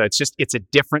serratus. So it's a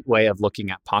different way of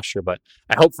looking at posture. But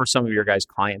I hope for some of your guys'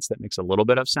 clients that makes a little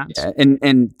bit of sense. Yeah,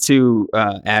 and to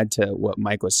add to what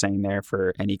Mike was saying there,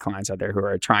 for any clients out there who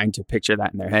are trying to picture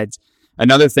that in their heads,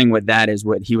 another thing with that is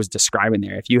what he was describing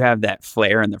there. If you have that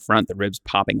flare in the front, the ribs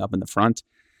popping up in the front,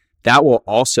 that will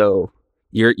also,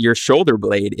 your shoulder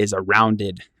blade is a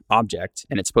rounded object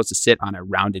and it's supposed to sit on a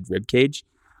rounded rib cage,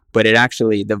 but it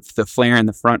actually, the flare in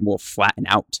the front will flatten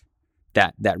out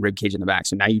that rib cage in the back.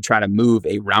 So now you try to move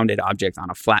a rounded object on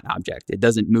a flat object. It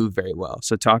doesn't move very well.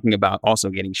 So talking about also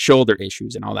getting shoulder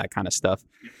issues and all that kind of stuff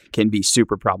can be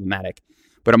super problematic.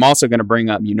 But I'm also going to bring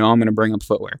up, I'm going to bring up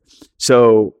footwear.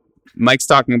 So Mike's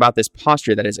talking about this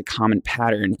posture that is a common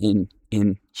pattern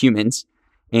in humans.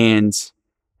 And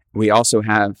we also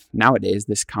have nowadays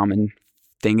this common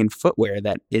thing in footwear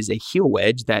that is a heel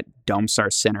wedge that dumps our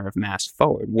center of mass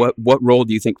forward. What role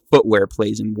do you think footwear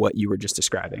plays in what you were just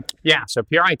describing? Yeah, so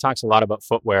PRI talks a lot about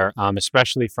footwear,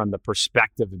 especially from the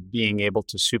perspective of being able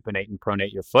to supinate and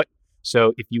pronate your foot.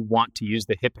 So if you want to use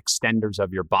the hip extenders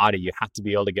of your body, you have to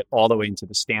be able to get all the way into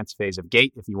the stance phase of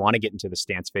gait. If you want to get into the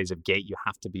stance phase of gait, you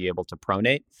have to be able to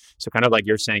pronate. So kind of like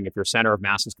you're saying, if your center of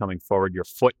mass is coming forward, your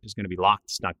foot is going to be locked.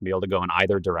 It's not going to be able to go in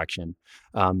either direction.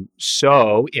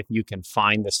 So if you can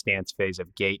find the stance phase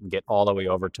of gait and get all the way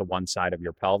over to one side of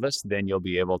your pelvis, then you'll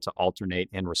be able to alternate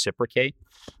and reciprocate.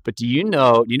 But do you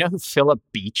know who Philip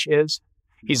Beach is?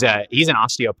 He's an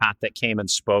osteopath that came and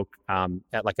spoke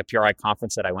at like a PRI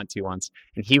conference that I went to once,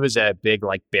 and he was a big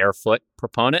like barefoot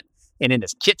proponent. And in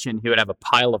his kitchen, he would have a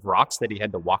pile of rocks that he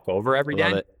had to walk over every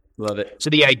day. Love it.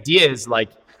 So the idea is like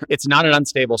it's not an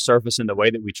unstable surface in the way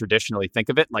that we traditionally think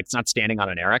of it. Like it's not standing on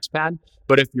an Airex pad,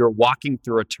 but if you're walking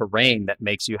through a terrain that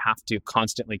makes you have to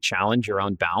constantly challenge your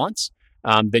own balance,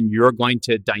 then you're going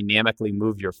to dynamically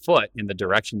move your foot in the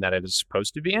direction that it is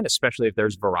supposed to be in, especially if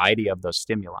there's variety of those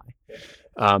stimuli.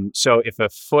 So if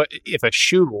a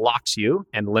shoe locks you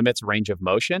and limits range of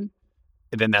motion,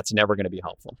 then that's never going to be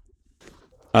helpful.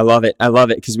 I love it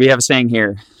because we have a saying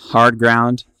here: hard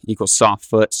ground equals soft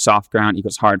foot, soft ground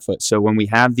equals hard foot. So when we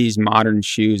have these modern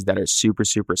shoes that are super,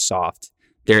 super soft,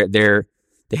 they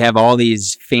have all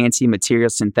these fancy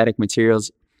materials, synthetic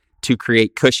materials, to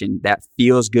create cushion that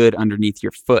feels good underneath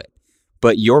your foot.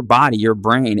 But your body, your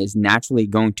brain is naturally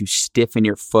going to stiffen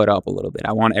your foot up a little bit.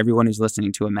 I want everyone who's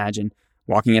listening to imagine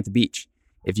walking at the beach.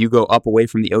 If you go up away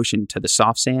from the ocean to the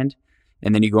soft sand,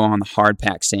 and then you go on the hard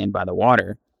packed sand by the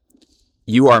water,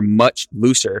 you are much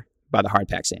looser by the hard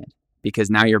packed sand because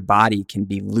now your body can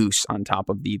be loose on top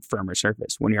of the firmer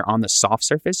surface. When you're on the soft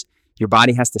surface, your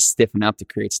body has to stiffen up to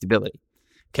create stability.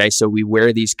 Okay, so we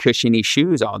wear these cushiony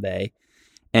shoes all day.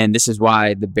 And this is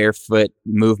why the barefoot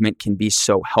movement can be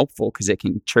so helpful, because it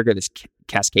can trigger this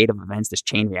cascade of events, this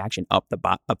chain reaction up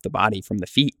the body from the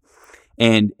feet.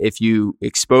 And if you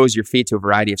expose your feet to a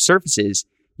variety of surfaces,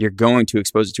 you're going to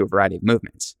expose it to a variety of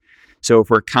movements. So if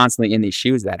we're constantly in these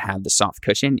shoes that have the soft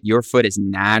cushion, your foot is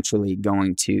naturally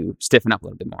going to stiffen up a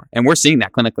little bit more. And we're seeing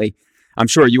that clinically. I'm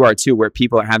sure you are too, where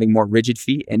people are having more rigid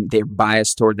feet and they're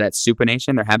biased toward that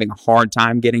supination. They're having a hard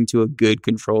time getting to a good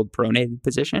controlled pronated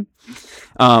position.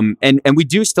 And we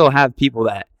do still have people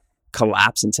that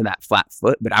collapse into that flat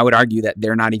foot, but I would argue that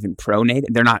they're not even pronated.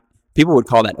 They're not, people would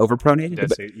call that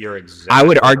overpronated. You're exactly I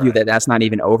would argue right. that that's not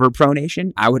even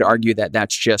overpronation. I would argue that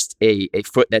that's just a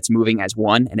foot that's moving as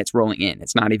one and it's rolling in.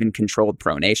 It's not even controlled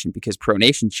pronation, because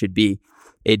pronation should be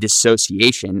a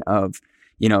dissociation of,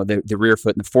 the rear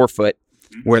foot and the forefoot,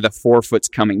 where the forefoot's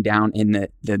coming down and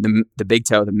the big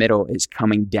toe, the middle, is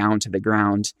coming down to the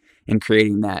ground and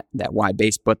creating that wide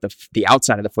base. But the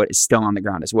outside of the foot is still on the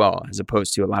ground as well, as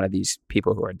opposed to a lot of these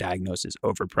people who are diagnosed as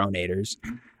overpronators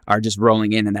are just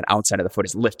rolling in and that outside of the foot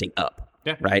is lifting up.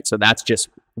 Yeah. Right. So that's just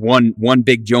one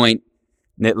big joint.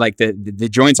 Like the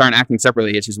joints aren't acting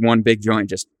separately. It's just one big joint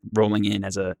just rolling in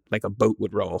as like a boat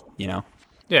would roll,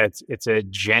 Yeah, it's a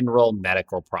general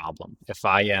medical problem. If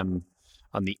I am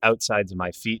on the outsides of my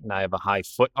feet and I have a high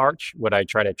foot arch, would I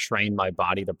try to train my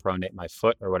body to pronate my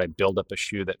foot, or would I build up a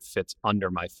shoe that fits under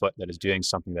my foot that is doing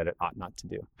something that it ought not to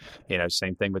do?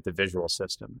 Same thing with the visual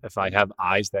system. If I have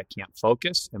eyes that can't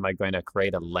focus, am I going to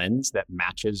create a lens that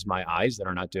matches my eyes that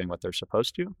are not doing what they're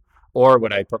supposed to? Or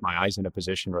would I put my eyes in a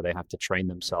position where they have to train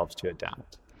themselves to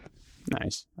adapt?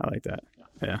 Nice. I like that.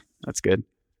 Yeah, that's good.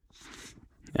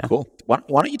 Yeah. Cool. Why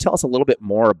don't you tell us a little bit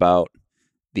more about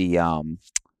the,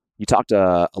 you talked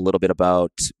a little bit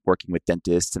about working with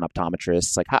dentists and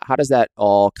optometrists. Like how does that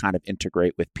all kind of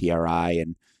integrate with PRI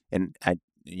and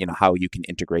how you can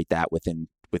integrate that within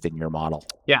your model?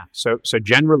 Yeah. So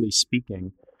generally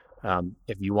speaking,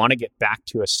 if you want to get back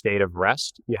to a state of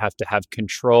rest, you have to have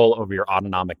control over your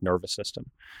autonomic nervous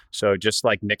system. So just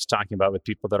like Nick's talking about with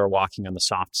people that are walking on the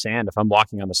soft sand, if I'm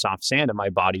walking on the soft sand and my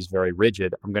body's very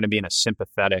rigid, I'm going to be in a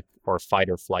sympathetic or fight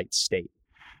or flight state.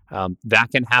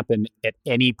 That can happen at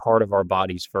any part of our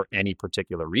bodies for any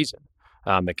particular reason.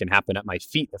 It can happen at my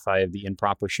feet if I have the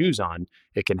improper shoes on.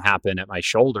 It can happen at my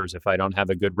shoulders if I don't have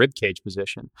a good rib cage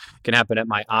position. It can happen at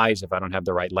my eyes if I don't have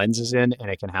the right lenses in, and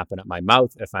it can happen at my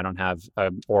mouth if I don't have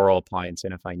an oral appliance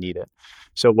in if I need it.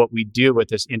 So what we do with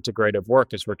this integrative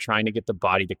work is we're trying to get the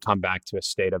body to come back to a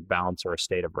state of balance or a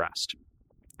state of rest.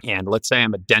 And let's say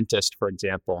I'm a dentist, for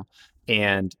example,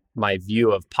 and my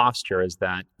view of posture is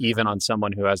that even on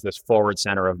someone who has this forward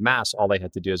center of mass, all they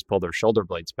have to do is pull their shoulder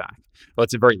blades back. Well,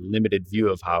 it's a very limited view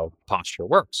of how posture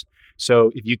works.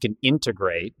 So if you can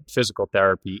integrate physical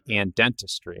therapy and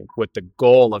dentistry with the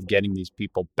goal of getting these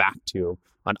people back to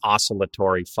an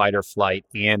oscillatory fight or flight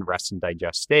and rest and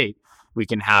digest state, we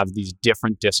can have these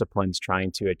different disciplines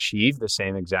trying to achieve the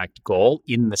same exact goal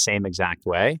in the same exact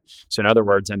way. So in other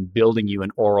words, I'm building you an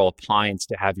oral appliance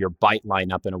to have your bite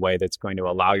line up in a way that's going to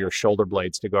allow your shoulder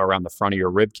blades to go around the front of your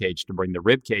rib cage to bring the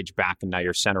rib cage back, and now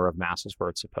your center of mass is where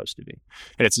it's supposed to be.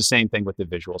 And it's the same thing with the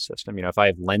visual system. If I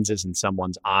have lenses in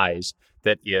someone's eyes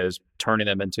that is turning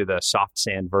them into the soft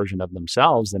sand version of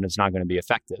themselves, then it's not going to be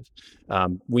effective.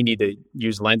 We need to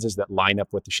use lenses that line up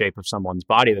with the shape of someone's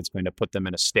body that's going to put them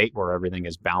in a state where everything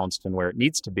is balanced and where it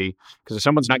needs to be. Because if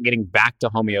someone's not getting back to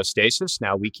homeostasis,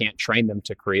 now we can't train them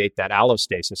to create that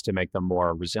allostasis to make them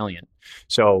more resilient.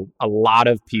 So a lot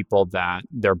of people that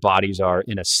their bodies are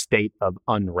in a state of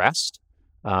unrest,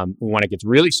 when it gets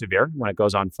really severe, when it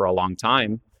goes on for a long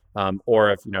time,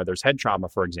 or if there's head trauma,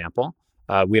 for example,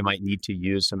 we might need to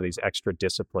use some of these extra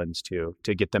disciplines to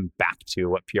get them back to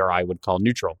what PRI would call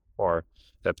neutral, or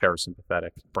the parasympathetic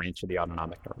branch of the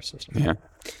autonomic nervous system. Yeah.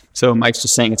 So Mike's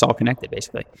just saying it's all connected,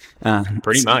 basically.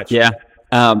 Pretty much. Yeah.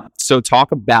 So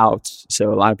a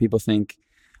lot of people think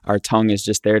our tongue is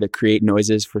just there to create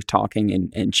noises for talking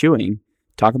and chewing.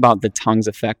 Talk about the tongue's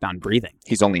effect on breathing.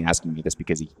 He's only asking me this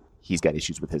because he's got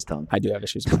issues with his tongue. I do have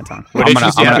issues with my tongue. What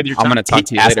issues do you have with your tongue? I'm going to talk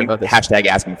to you later about this. Hashtag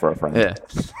asking for a friend. Yeah.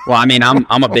 Well, I mean,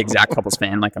 I'm a big Zach Couples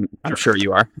fan, like I'm sure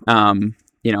you are.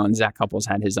 And Zach Couples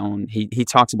had his own, he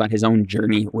talks about his own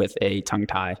journey with a tongue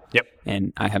tie. Yep.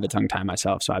 And I have a tongue tie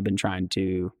myself. So I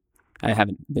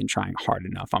haven't been trying hard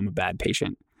enough. I'm a bad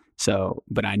patient. So,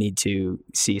 but I need to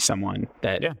see someone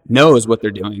that knows what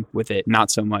they're doing with it.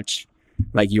 Not so much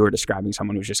like you were describing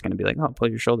someone who's just going to be like, oh, pull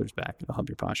your shoulders back. It'll help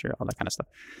your posture, all that kind of stuff.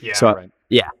 Yeah. So, right.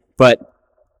 Yeah. But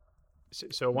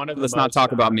so one of the let's not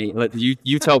talk about me.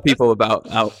 You tell people about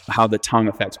how the tongue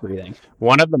affects breathing.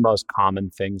 One of the most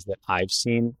common things that I've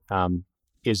seen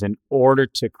is in order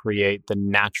to create the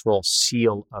natural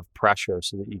seal of pressure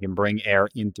so that you can bring air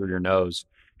in through your nose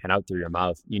and out through your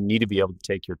mouth, you need to be able to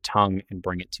take your tongue and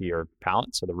bring it to your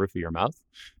palate, so the roof of your mouth.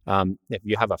 If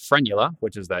you have a frenula,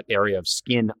 which is that area of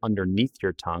skin underneath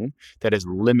your tongue that is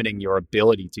limiting your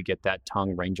ability to get that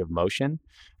tongue range of motion,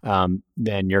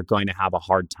 then you're going to have a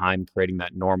hard time creating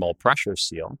that normal pressure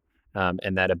seal.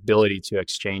 And that ability to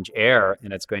exchange air,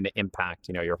 and it's going to impact,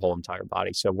 your whole entire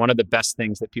body. So one of the best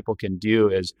things that people can do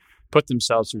is put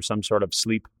themselves through some sort of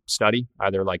sleep study,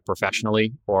 either like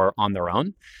professionally or on their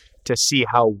own, to see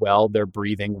how well they're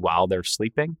breathing while they're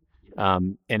sleeping.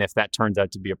 And if that turns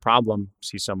out to be a problem,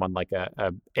 see someone like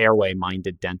a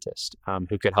airway-minded dentist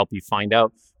who could help you find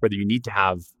out whether you need to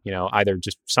have, either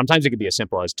just, sometimes it could be as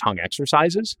simple as tongue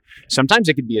exercises. Sometimes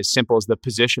it could be as simple as the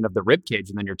position of the rib cage,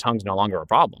 and then your tongue's no longer a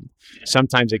problem.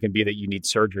 Sometimes it can be that you need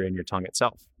surgery in your tongue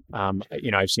itself.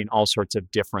 I've seen all sorts of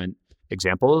different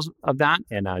examples of that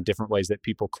and different ways that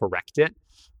people correct it.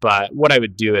 But what I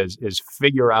would do is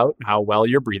figure out how well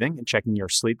you're breathing, and checking your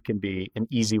sleep can be an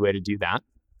easy way to do that.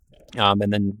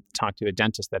 And then talk to a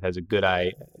dentist that has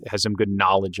has some good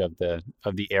knowledge of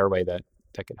the airway that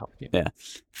could help you. Yeah.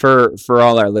 For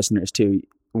all our listeners too,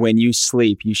 when you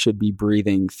sleep, you should be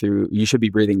breathing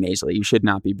nasally. You should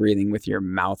not be breathing with your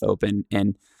mouth open.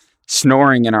 And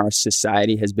snoring in our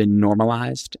society has been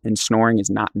normalized, and snoring is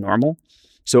not normal.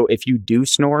 So if you do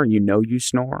snore, you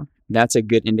snore, that's a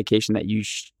good indication that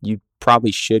you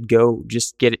probably should go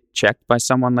just get it checked by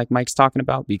someone like Mike's talking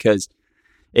about, because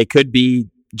it could be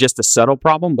just a subtle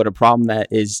problem, but a problem that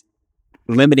is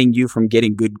limiting you from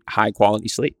getting good, high quality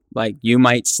sleep. Like, you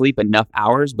might sleep enough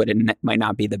hours, but it might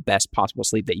not be the best possible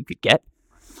sleep that you could get.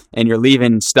 And you're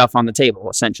leaving stuff on the table,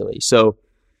 essentially. So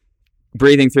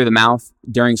breathing through the mouth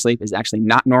during sleep is actually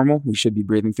not normal. We should be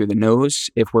breathing through the nose.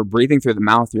 If we're breathing through the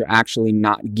mouth, you're actually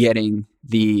not getting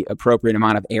the appropriate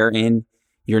amount of air in.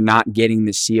 You're not getting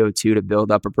the CO2 to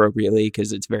build up appropriately,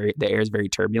 because the air is very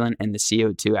turbulent, and the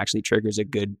CO2 actually triggers a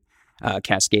good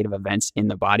cascade of events in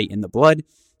the body, in the blood.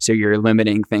 So you're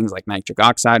limiting things like nitric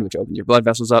oxide, which opens your blood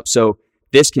vessels up. So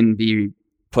this can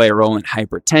play a role in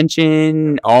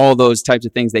hypertension. All those types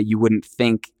of things that you wouldn't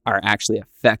think are actually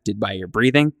affected by your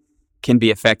breathing can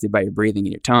be affected by your breathing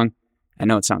in your tongue. I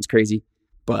know it sounds crazy.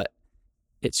 but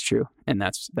it's true. And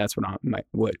that's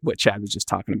what Chad was just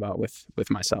talking about with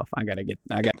myself.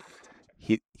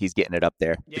 He's getting it up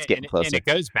there. It's getting closer. And it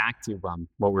goes back to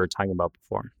what we were talking about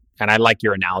before. And I like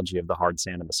your analogy of the hard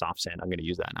sand and the soft sand. I'm going to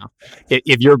use that now.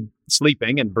 If you're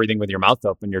sleeping and breathing with your mouth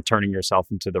open, you're turning yourself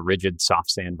into the rigid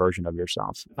soft sand version of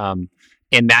yourself. And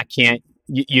that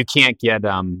you can't get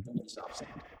don't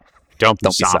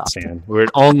be soft sand. We're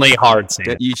only hard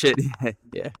sand. You should,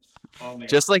 yeah.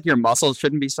 Just like your muscles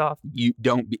shouldn't be soft, you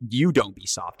don't be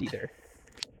soft either.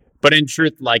 But in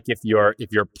truth, like if you're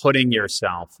putting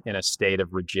yourself in a state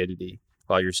of rigidity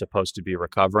while you're supposed to be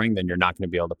recovering, then you're not going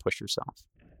to be able to push yourself.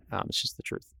 It's just the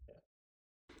truth.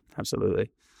 Absolutely.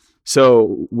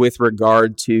 So with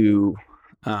regard to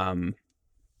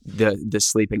the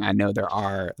sleeping, I know there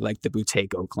are like the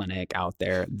Buteyko clinic out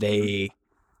there. They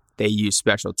use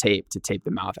special tape to tape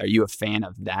the mouth. Are you a fan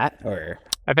of that? Or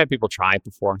I've had people try it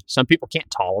before. Some people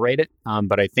can't tolerate it,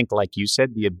 but I think, like you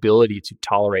said, the ability to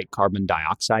tolerate carbon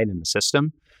dioxide in the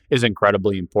system is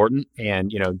incredibly important.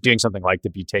 And, doing something like the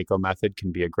Buteyko method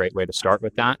can be a great way to start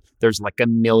with that. There's like a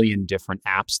million different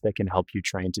apps that can help you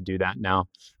train to do that now.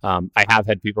 I have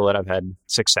had people that have had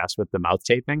success with the mouth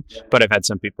taping, but I've had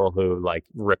some people who like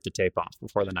rip the tape off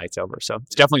before the night's over. So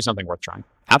it's definitely something worth trying.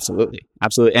 Absolutely.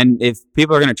 Absolutely. And if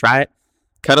people are going to try it,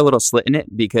 cut a little slit in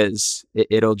it, because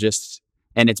it'll just,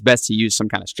 and it's best to use some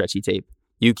kind of stretchy tape.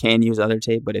 You can use other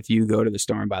tape, but if you go to the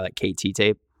store and buy like KT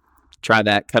tape, try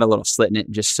that, cut a little slit in it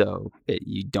just so that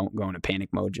you don't go into panic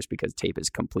mode just because tape is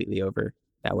completely over.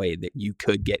 That way that you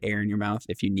could get air in your mouth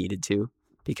if you needed to,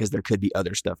 because there could be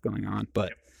other stuff going on,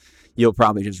 but you'll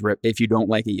probably just rip. If you don't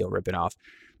like it, you'll rip it off.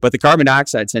 But the carbon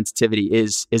dioxide sensitivity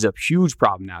is a huge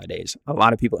problem nowadays. A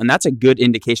lot of people, and that's a good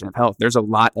indication of health. There's a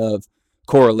lot of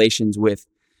correlations with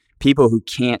people who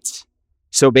can't.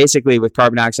 So basically with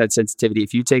carbon dioxide sensitivity,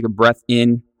 if you take a breath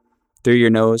in through your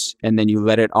nose and then you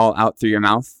let it all out through your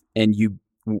mouth, and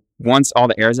once all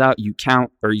the air is out, you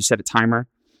count, or you set a timer,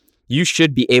 you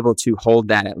should be able to hold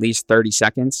that at least 30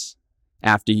 seconds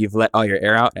after you've let all your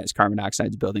air out as carbon dioxide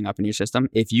is building up in your system.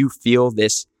 If you feel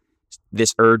this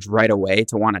urge right away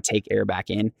to want to take air back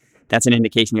in, that's an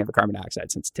indication you have a carbon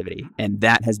dioxide sensitivity. And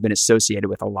that has been associated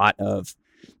with a lot of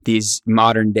these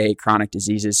modern day chronic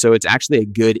diseases. So it's actually a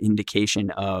good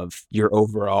indication of your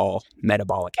overall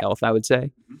metabolic health, I would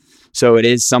say. So it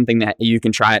is something that you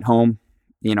can try at home.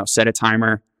 Set a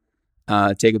timer,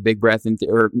 take a big breath in,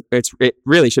 it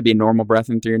really should be a normal breath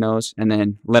in through your nose, and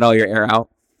then let all your air out.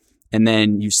 And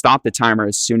then you stop the timer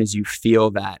as soon as you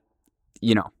feel that,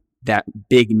 that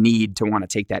big need to want to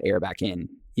take that air back in.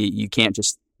 You can't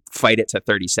just fight it to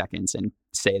 30 seconds and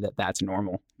say that that's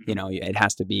normal. It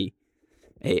has to be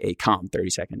a calm 30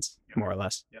 seconds, more or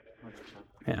less.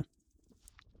 Yeah.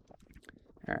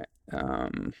 All right.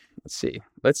 Let's see.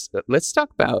 Let's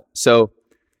talk about, so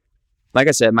like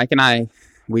I said, Mike and I,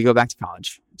 we go back to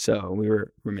college. So we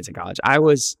were roommates in college. I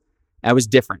was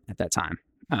different at that time.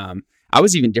 I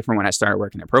was even different when I started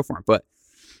working at Proform, but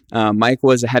Mike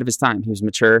was ahead of his time. He was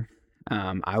mature.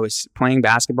 I was playing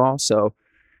basketball. So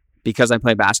because I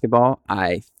played basketball,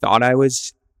 I thought I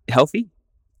was healthy.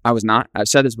 I was not. I've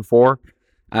said this before.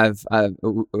 I've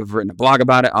written a blog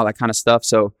about it, all that kind of stuff.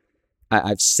 So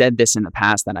I've said this in the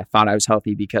past that I thought I was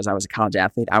healthy because I was a college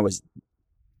athlete. I was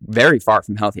very far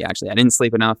from healthy, actually. I didn't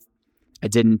sleep enough.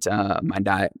 My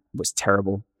diet was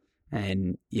terrible.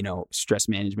 And, stress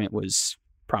management was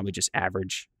probably just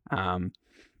average.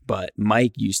 But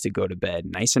Mike used to go to bed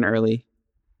nice and early.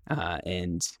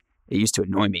 And it used to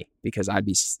annoy me because I'd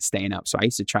be staying up. So I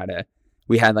used to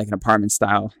we had like an apartment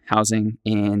style housing,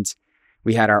 and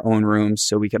we had our own rooms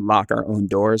so we could lock our own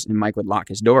doors, and Mike would lock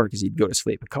his door because he'd go to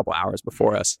sleep a couple hours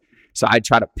before us. So I'd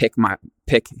try to pick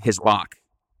his lock.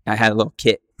 I had a little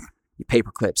kit,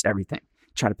 paper clips, everything.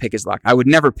 Try to pick his lock. I would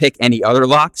never pick any other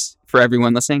locks, for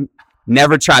everyone listening.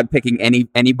 Never tried picking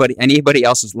anybody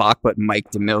else's lock but Mike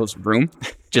DeMille's room.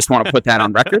 Just want to put that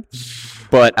on record.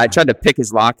 But I tried to pick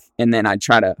his lock, and then I'd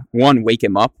try to, wake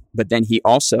him up, but then he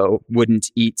also wouldn't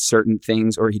eat certain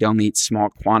things, or he'd only eat small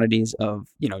quantities of,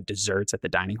 desserts at the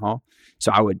dining hall.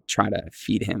 So I would try to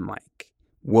feed him like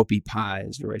whoopie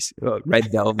pies,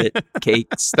 red velvet cake,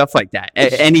 stuff like that.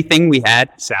 Anything we had,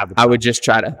 I would just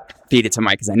try to feed it to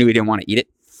Mike because I knew he didn't want to eat it.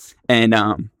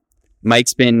 And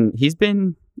Mike's been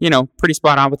pretty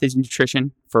spot on with his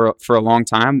nutrition for a long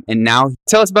time. And now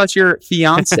tell us about your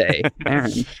fiance,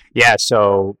 Aaron. Yeah.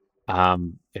 So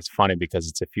it's funny because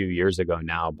it's a few years ago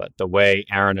now, but the way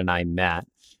Aaron and I met,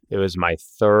 it was my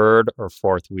third or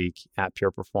fourth week at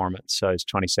Pure Performance. So it's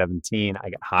 2017. I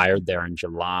got hired there in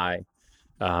July.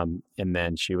 And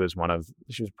then she was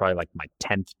probably like my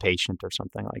 10th patient or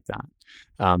something like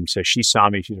that. So she saw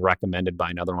me. She was recommended by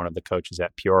another one of the coaches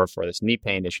at Pure for this knee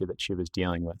pain issue that she was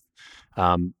dealing with.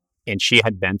 And she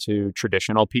had been to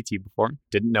traditional PT before,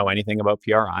 didn't know anything about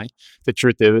PRI. The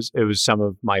truth is, it was some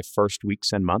of my first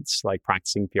weeks and months, like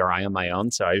practicing PRI on my own.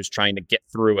 So I was trying to get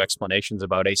through explanations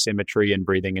about asymmetry and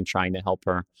breathing and trying to help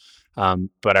her.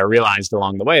 But I realized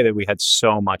along the way that we had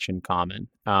so much in common.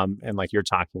 And like you're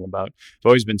talking about, I've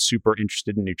always been super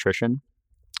interested in nutrition.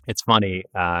 It's funny,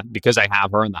 because I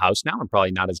have her in the house now, I'm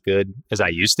probably not as good as I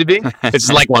used to be.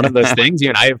 It's like one of those things, you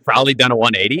and I have probably done a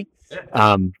 180.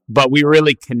 But we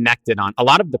really connected on a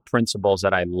lot of the principles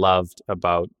that I loved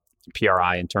about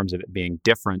PRI in terms of it being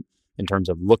different, in terms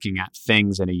of looking at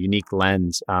things in a unique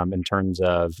lens, in terms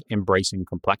of embracing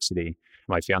complexity.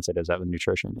 My fiance does that with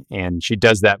nutrition, and she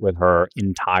does that with her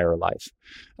entire life.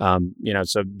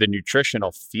 So the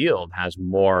nutritional field has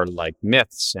more like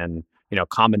myths and,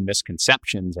 common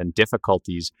misconceptions and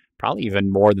difficulties, probably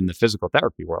even more than the physical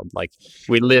therapy world. Like,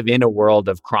 we live in a world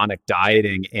of chronic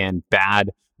dieting and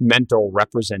bad mental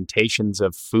representations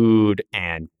of food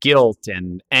and guilt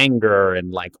and anger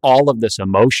and like all of this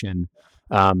emotion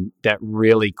that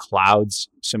really clouds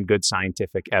some good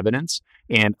scientific evidence.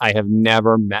 And I have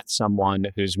never met someone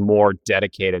who's more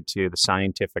dedicated to the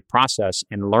scientific process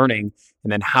and learning,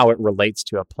 and then how it relates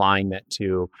to applying that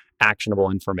to actionable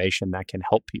information that can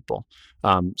help people.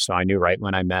 So I knew right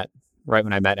when I met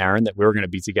Erin that we were going to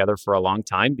be together for a long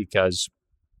time, because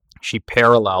she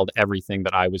paralleled everything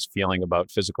that I was feeling about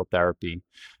physical therapy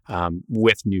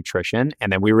with nutrition.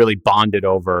 And then we really bonded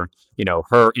over,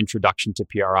 her introduction to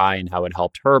PRI and how it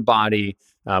helped her body.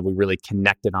 We really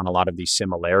connected on a lot of these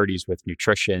similarities with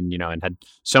nutrition, and had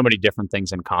so many different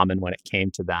things in common when it came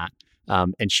to that.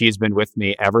 And she's been with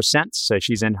me ever since. So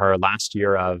she's in her last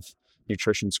year of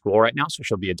nutrition school right now. So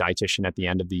she'll be a dietitian at the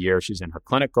end of the year. She's in her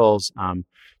clinicals.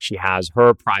 She has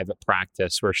her private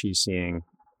practice where she's seeing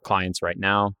clients right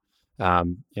now.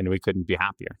 And we couldn't be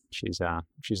happier. She's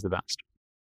the best.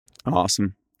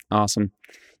 Awesome.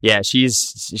 Yeah, she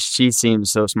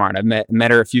seems so smart. I've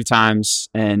met her a few times,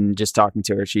 and just talking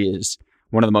to her, she is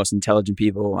one of the most intelligent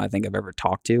people I think I've ever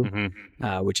talked to,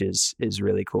 which is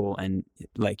really cool. And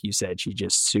like you said, she's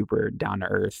just super down to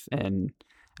earth and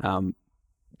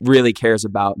really cares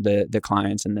about the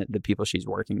clients and the people she's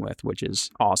working with, which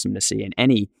is awesome to see. In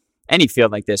any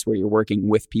field like this where you're working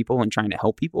with people and trying to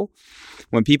help people,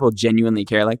 when people genuinely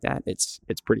care like that, it's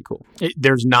pretty cool.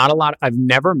 There's not a lot. I've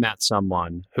never met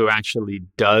someone who actually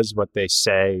does what they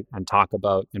say and talk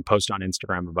about and post on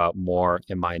Instagram about more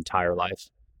in my entire life.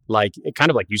 Like, it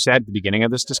kind of like you said at the beginning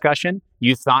of this discussion,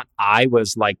 you thought I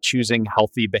was like choosing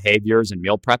healthy behaviors and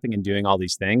meal prepping and doing all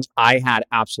these things. I had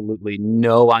absolutely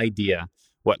no idea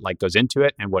what like goes into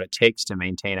it and what it takes to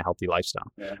maintain a healthy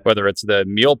lifestyle, whether it's the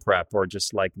meal prep or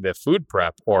just like the food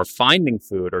prep or finding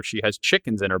food, or she has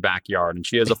chickens in her backyard and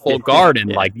she has a full garden.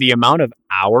 Like, the amount of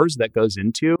hours that goes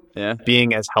into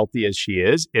being as healthy as she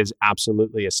is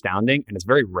absolutely astounding. And it's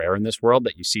very rare in this world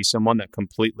that you see someone that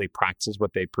completely practices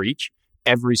what they preach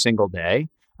every single day,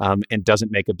 and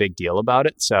doesn't make a big deal about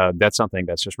it. So that's something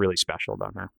that's just really special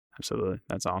about her. Absolutely.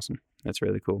 That's awesome. That's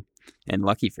really cool. And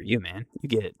lucky for you, man,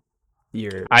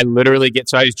 I literally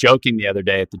so I was joking the other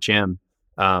day at the gym.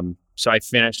 So I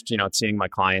finished, seeing my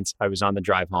clients. I was on the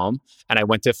drive home and I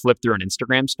went to flip through an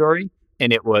Instagram story,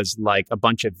 and it was like a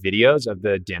bunch of videos of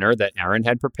the dinner that Erin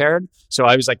had prepared. So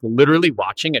I was like literally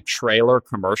watching a trailer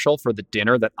commercial for the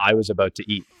dinner that I was about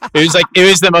to eat. It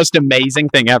was the most amazing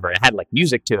thing ever. It had like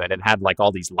music to it. It had like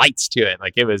all these lights to it.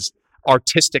 Like, it was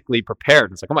artistically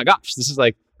prepared. It's like, oh my gosh, this is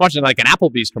like watching like an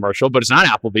Applebee's commercial, but it's not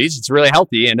Applebee's. It's really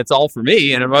healthy and it's all for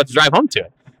me, and I'm about to drive home to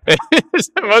it.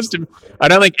 I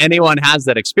don't think anyone has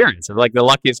that experience. I'm like the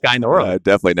luckiest guy in the world. I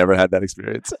definitely never had that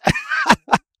experience.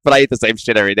 But I eat the same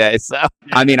shit every day. So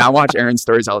I mean, I watch Erin's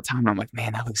stories all the time, and I'm like,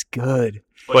 man, that looks good.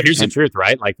 Well, here's the truth,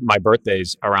 right? Like, my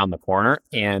birthday's around the corner,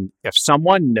 and if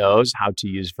someone knows how to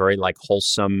use very like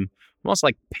wholesome, almost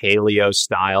like paleo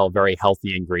style, very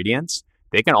healthy ingredients,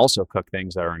 they can also cook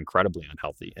things that are incredibly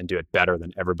unhealthy and do it better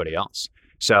than everybody else.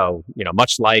 So,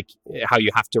 much like how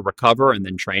you have to recover and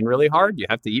then train really hard, you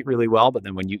have to eat really well. But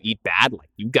then when you eat bad, like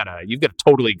you've got to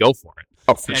totally go for it.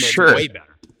 Oh, for sure. Way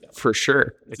better. For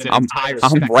sure. I'm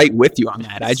right with you on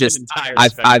that.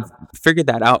 I've figured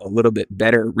that out a little bit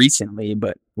better recently,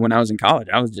 but when I was in college,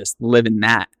 I was just living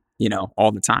that,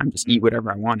 all the time. Just eat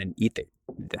whatever I want and eat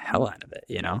the hell out of it,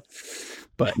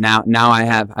 But now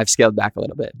I've scaled back a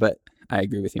little bit, but I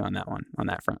agree with you on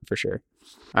that front for sure.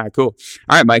 All right, cool.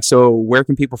 All right, Mike. So where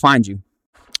can people find you?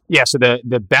 Yeah, so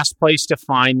the best place to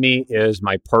find me is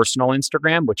my personal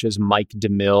Instagram, which is Mike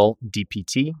DeMille,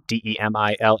 DPT,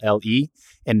 DEMILLE,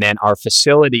 and then our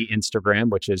facility Instagram,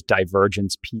 which is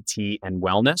Divergence PT and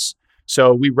Wellness.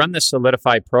 So we run the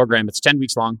Solidify program. It's 10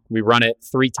 weeks long. We run it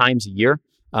 3 times a year.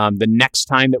 The next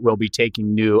time that we'll be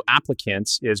taking new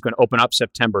applicants is going to open up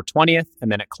September 20th,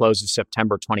 and then it closes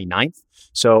September 29th.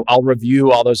 So I'll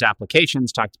review all those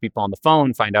applications, talk to people on the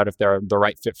phone, find out if they're the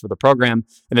right fit for the program,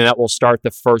 and then that will start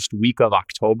the first week of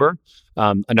October.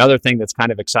 Another thing that's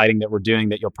kind of exciting that we're doing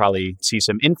that you'll probably see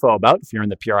some info about if you're in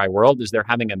the PRI world is they're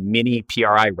having a mini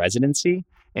PRI residency,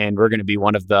 and we're going to be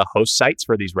one of the host sites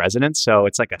for these residents. So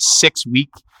it's like a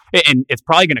 6-week, and it's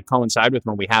probably going to coincide with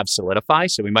when we have Solidify.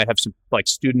 So we might have some like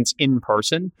students in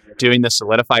person doing the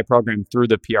Solidify program through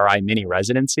the PRI mini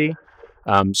residency.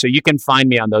 So you can find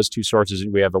me on those 2 sources.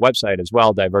 We have a website as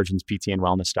well,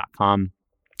 divergenceptandwellness.com.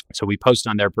 So we post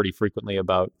on there pretty frequently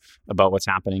about what's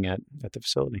happening at the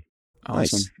facility.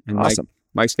 Awesome. Nice. And Awesome.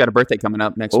 Mike's got a birthday coming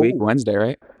up next week, Wednesday,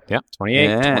 right? Yep, 28.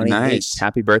 Yeah, 28. nice.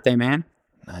 Happy birthday, man.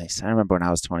 Nice. I remember when I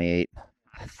was 28.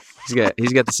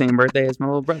 He's got the same birthday as my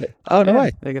little brother. Oh, no Yeah,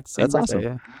 way. They got the same That's birthday.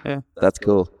 awesome. Yeah. That's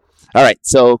cool. All right.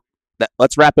 So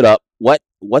let's wrap it up.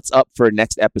 What's up for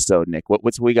next episode, Nick?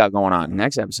 What's we got going on?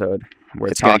 Next episode,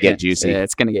 It's gonna get juicy. Yeah,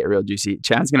 it's gonna get real juicy.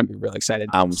 Chad's gonna be real excited.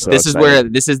 I'm so this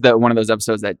excited. is the one of those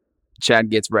episodes that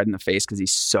Chad gets red in the face because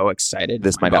he's so excited.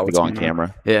 This might about have to what's go on going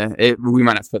camera. Yeah, we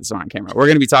might have to put this on camera. We're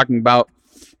gonna be talking about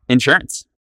insurance.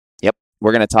 Yep.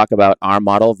 We're going to talk about our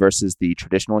model versus the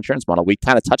traditional insurance model. We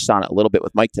kind of touched on it a little bit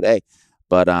with Mike today,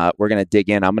 but we're going to dig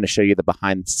in. I'm going to show you the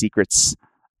behind the secrets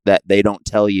that they don't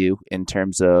tell you in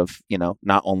terms of,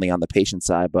 not only on the patient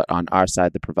side, but on our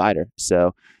side, the provider.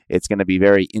 So it's going to be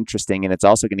very interesting. And it's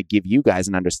also going to give you guys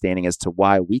an understanding as to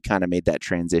why we kind of made that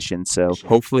transition. So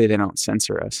Hopefully they don't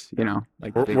censor us,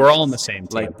 like We're all on the same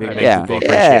team. Like big- I think yeah, people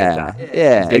appreciate that.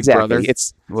 yeah, Big exactly. Brother.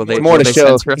 It's will they, more will to they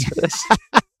show. censor us for this?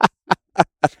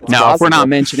 No, if we're not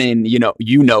mentioning,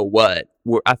 what,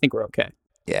 I think we're okay.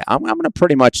 Yeah, I'm going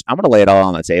to lay it all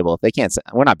on the table. If they can't,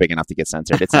 we're not big enough to get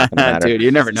censored. It's not going to matter. Dude,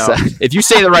 you never know. So- If you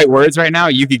say the right words right now,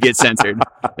 you could get censored.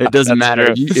 It doesn't matter.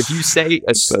 true. If you say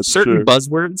certain true.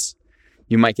 buzzwords,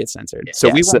 you might get censored. So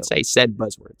Yeah, we so- won't say said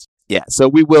buzzwords. Yeah, so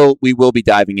we will be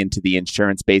diving into the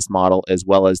insurance-based model as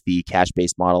well as the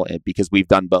cash-based model because we've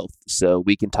done both. So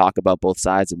we can talk about both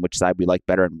sides and which side we like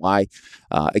better and why.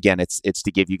 Again, it's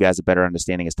to give you guys a better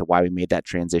understanding as to why we made that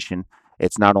transition.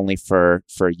 It's not only for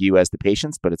you as the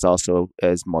patients, but it's also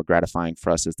as more gratifying for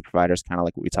us as the providers, kind of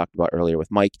like what we talked about earlier with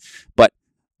Mike. But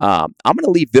I'm going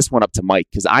to leave this one up to Mike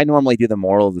because I normally do the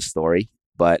moral of the story,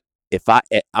 but I'm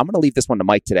going to leave this one to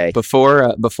Mike today.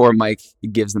 Before Mike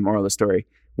gives the moral of the story,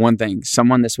 one thing,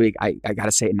 someone this week, I got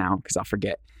to say it now because I'll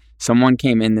forget. Someone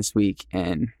came in this week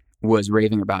and was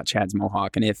raving about Chad's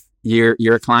mohawk. And if you're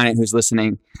a client who's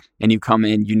listening and you come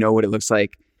in, you know what it looks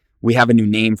like. We have a new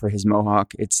name for his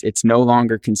mohawk. It's no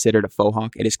longer considered a faux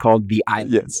hawk. It is called the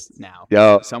Island now.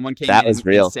 Yo, Someone came that in was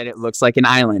real. and said it looks like an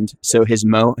island. So his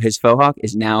faux hawk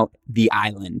is now the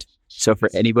Island. So for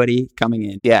anybody coming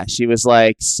in. Yeah, she was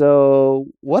like, so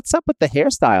what's up with the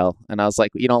hairstyle? And I was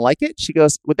like, you don't like it? She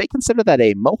goes, would they consider that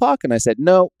a mohawk? And I said,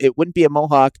 no, it wouldn't be a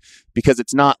mohawk because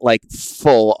it's not like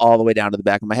full all the way down to the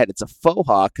back of my head. It's a faux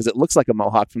hawk because it looks like a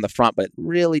mohawk from the front, but it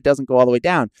really doesn't go all the way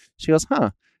down. She goes,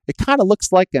 it kind of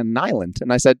looks like an island.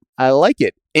 And I said, I like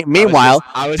it. Meanwhile,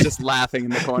 I was just laughing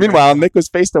in the corner. Meanwhile, Nick was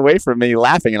faced away from me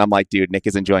laughing. And I'm like, dude, Nick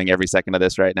is enjoying every second of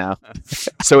this right now.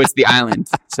 So it's the Island.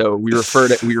 So we refer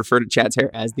to Chad's hair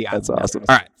as the Island. That's awesome.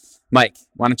 All right, Mike,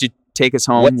 why don't you take us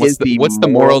home? What's the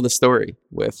moral of the story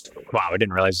with? Wow, I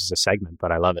didn't realize this was a segment,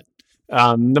 but I love it.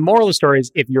 The moral of the story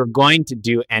is if you're going to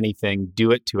do anything,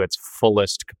 do it to its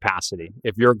fullest capacity.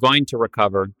 If you're going to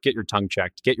recover, get your tongue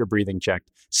checked, get your breathing checked,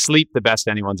 sleep the best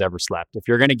anyone's ever slept. If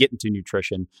you're going to get into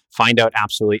nutrition, find out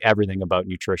absolutely everything about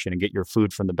nutrition and get your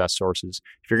food from the best sources.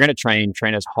 If you're going to train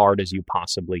as hard as you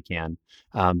possibly can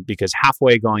because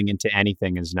halfway going into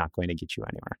anything is not going to get you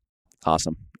anywhere.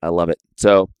 Awesome. I love it.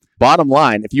 So bottom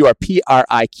line, if you are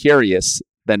PRI curious,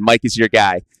 then Mike is your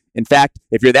guy. In fact,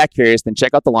 if you're that curious, then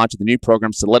check out the launch of the new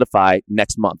program Solidify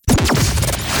next month.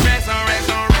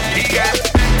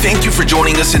 Thank you for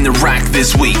joining us in the rack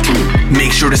this week.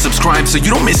 Make sure to subscribe so you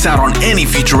don't miss out on any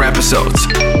future episodes.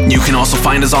 You can also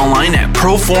find us online at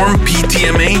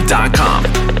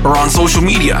proformptma.com or on social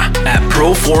media at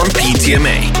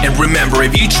proformptma. And remember,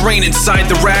 if you train inside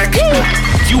the rack,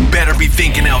 you better be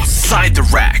thinking outside the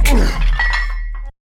rack.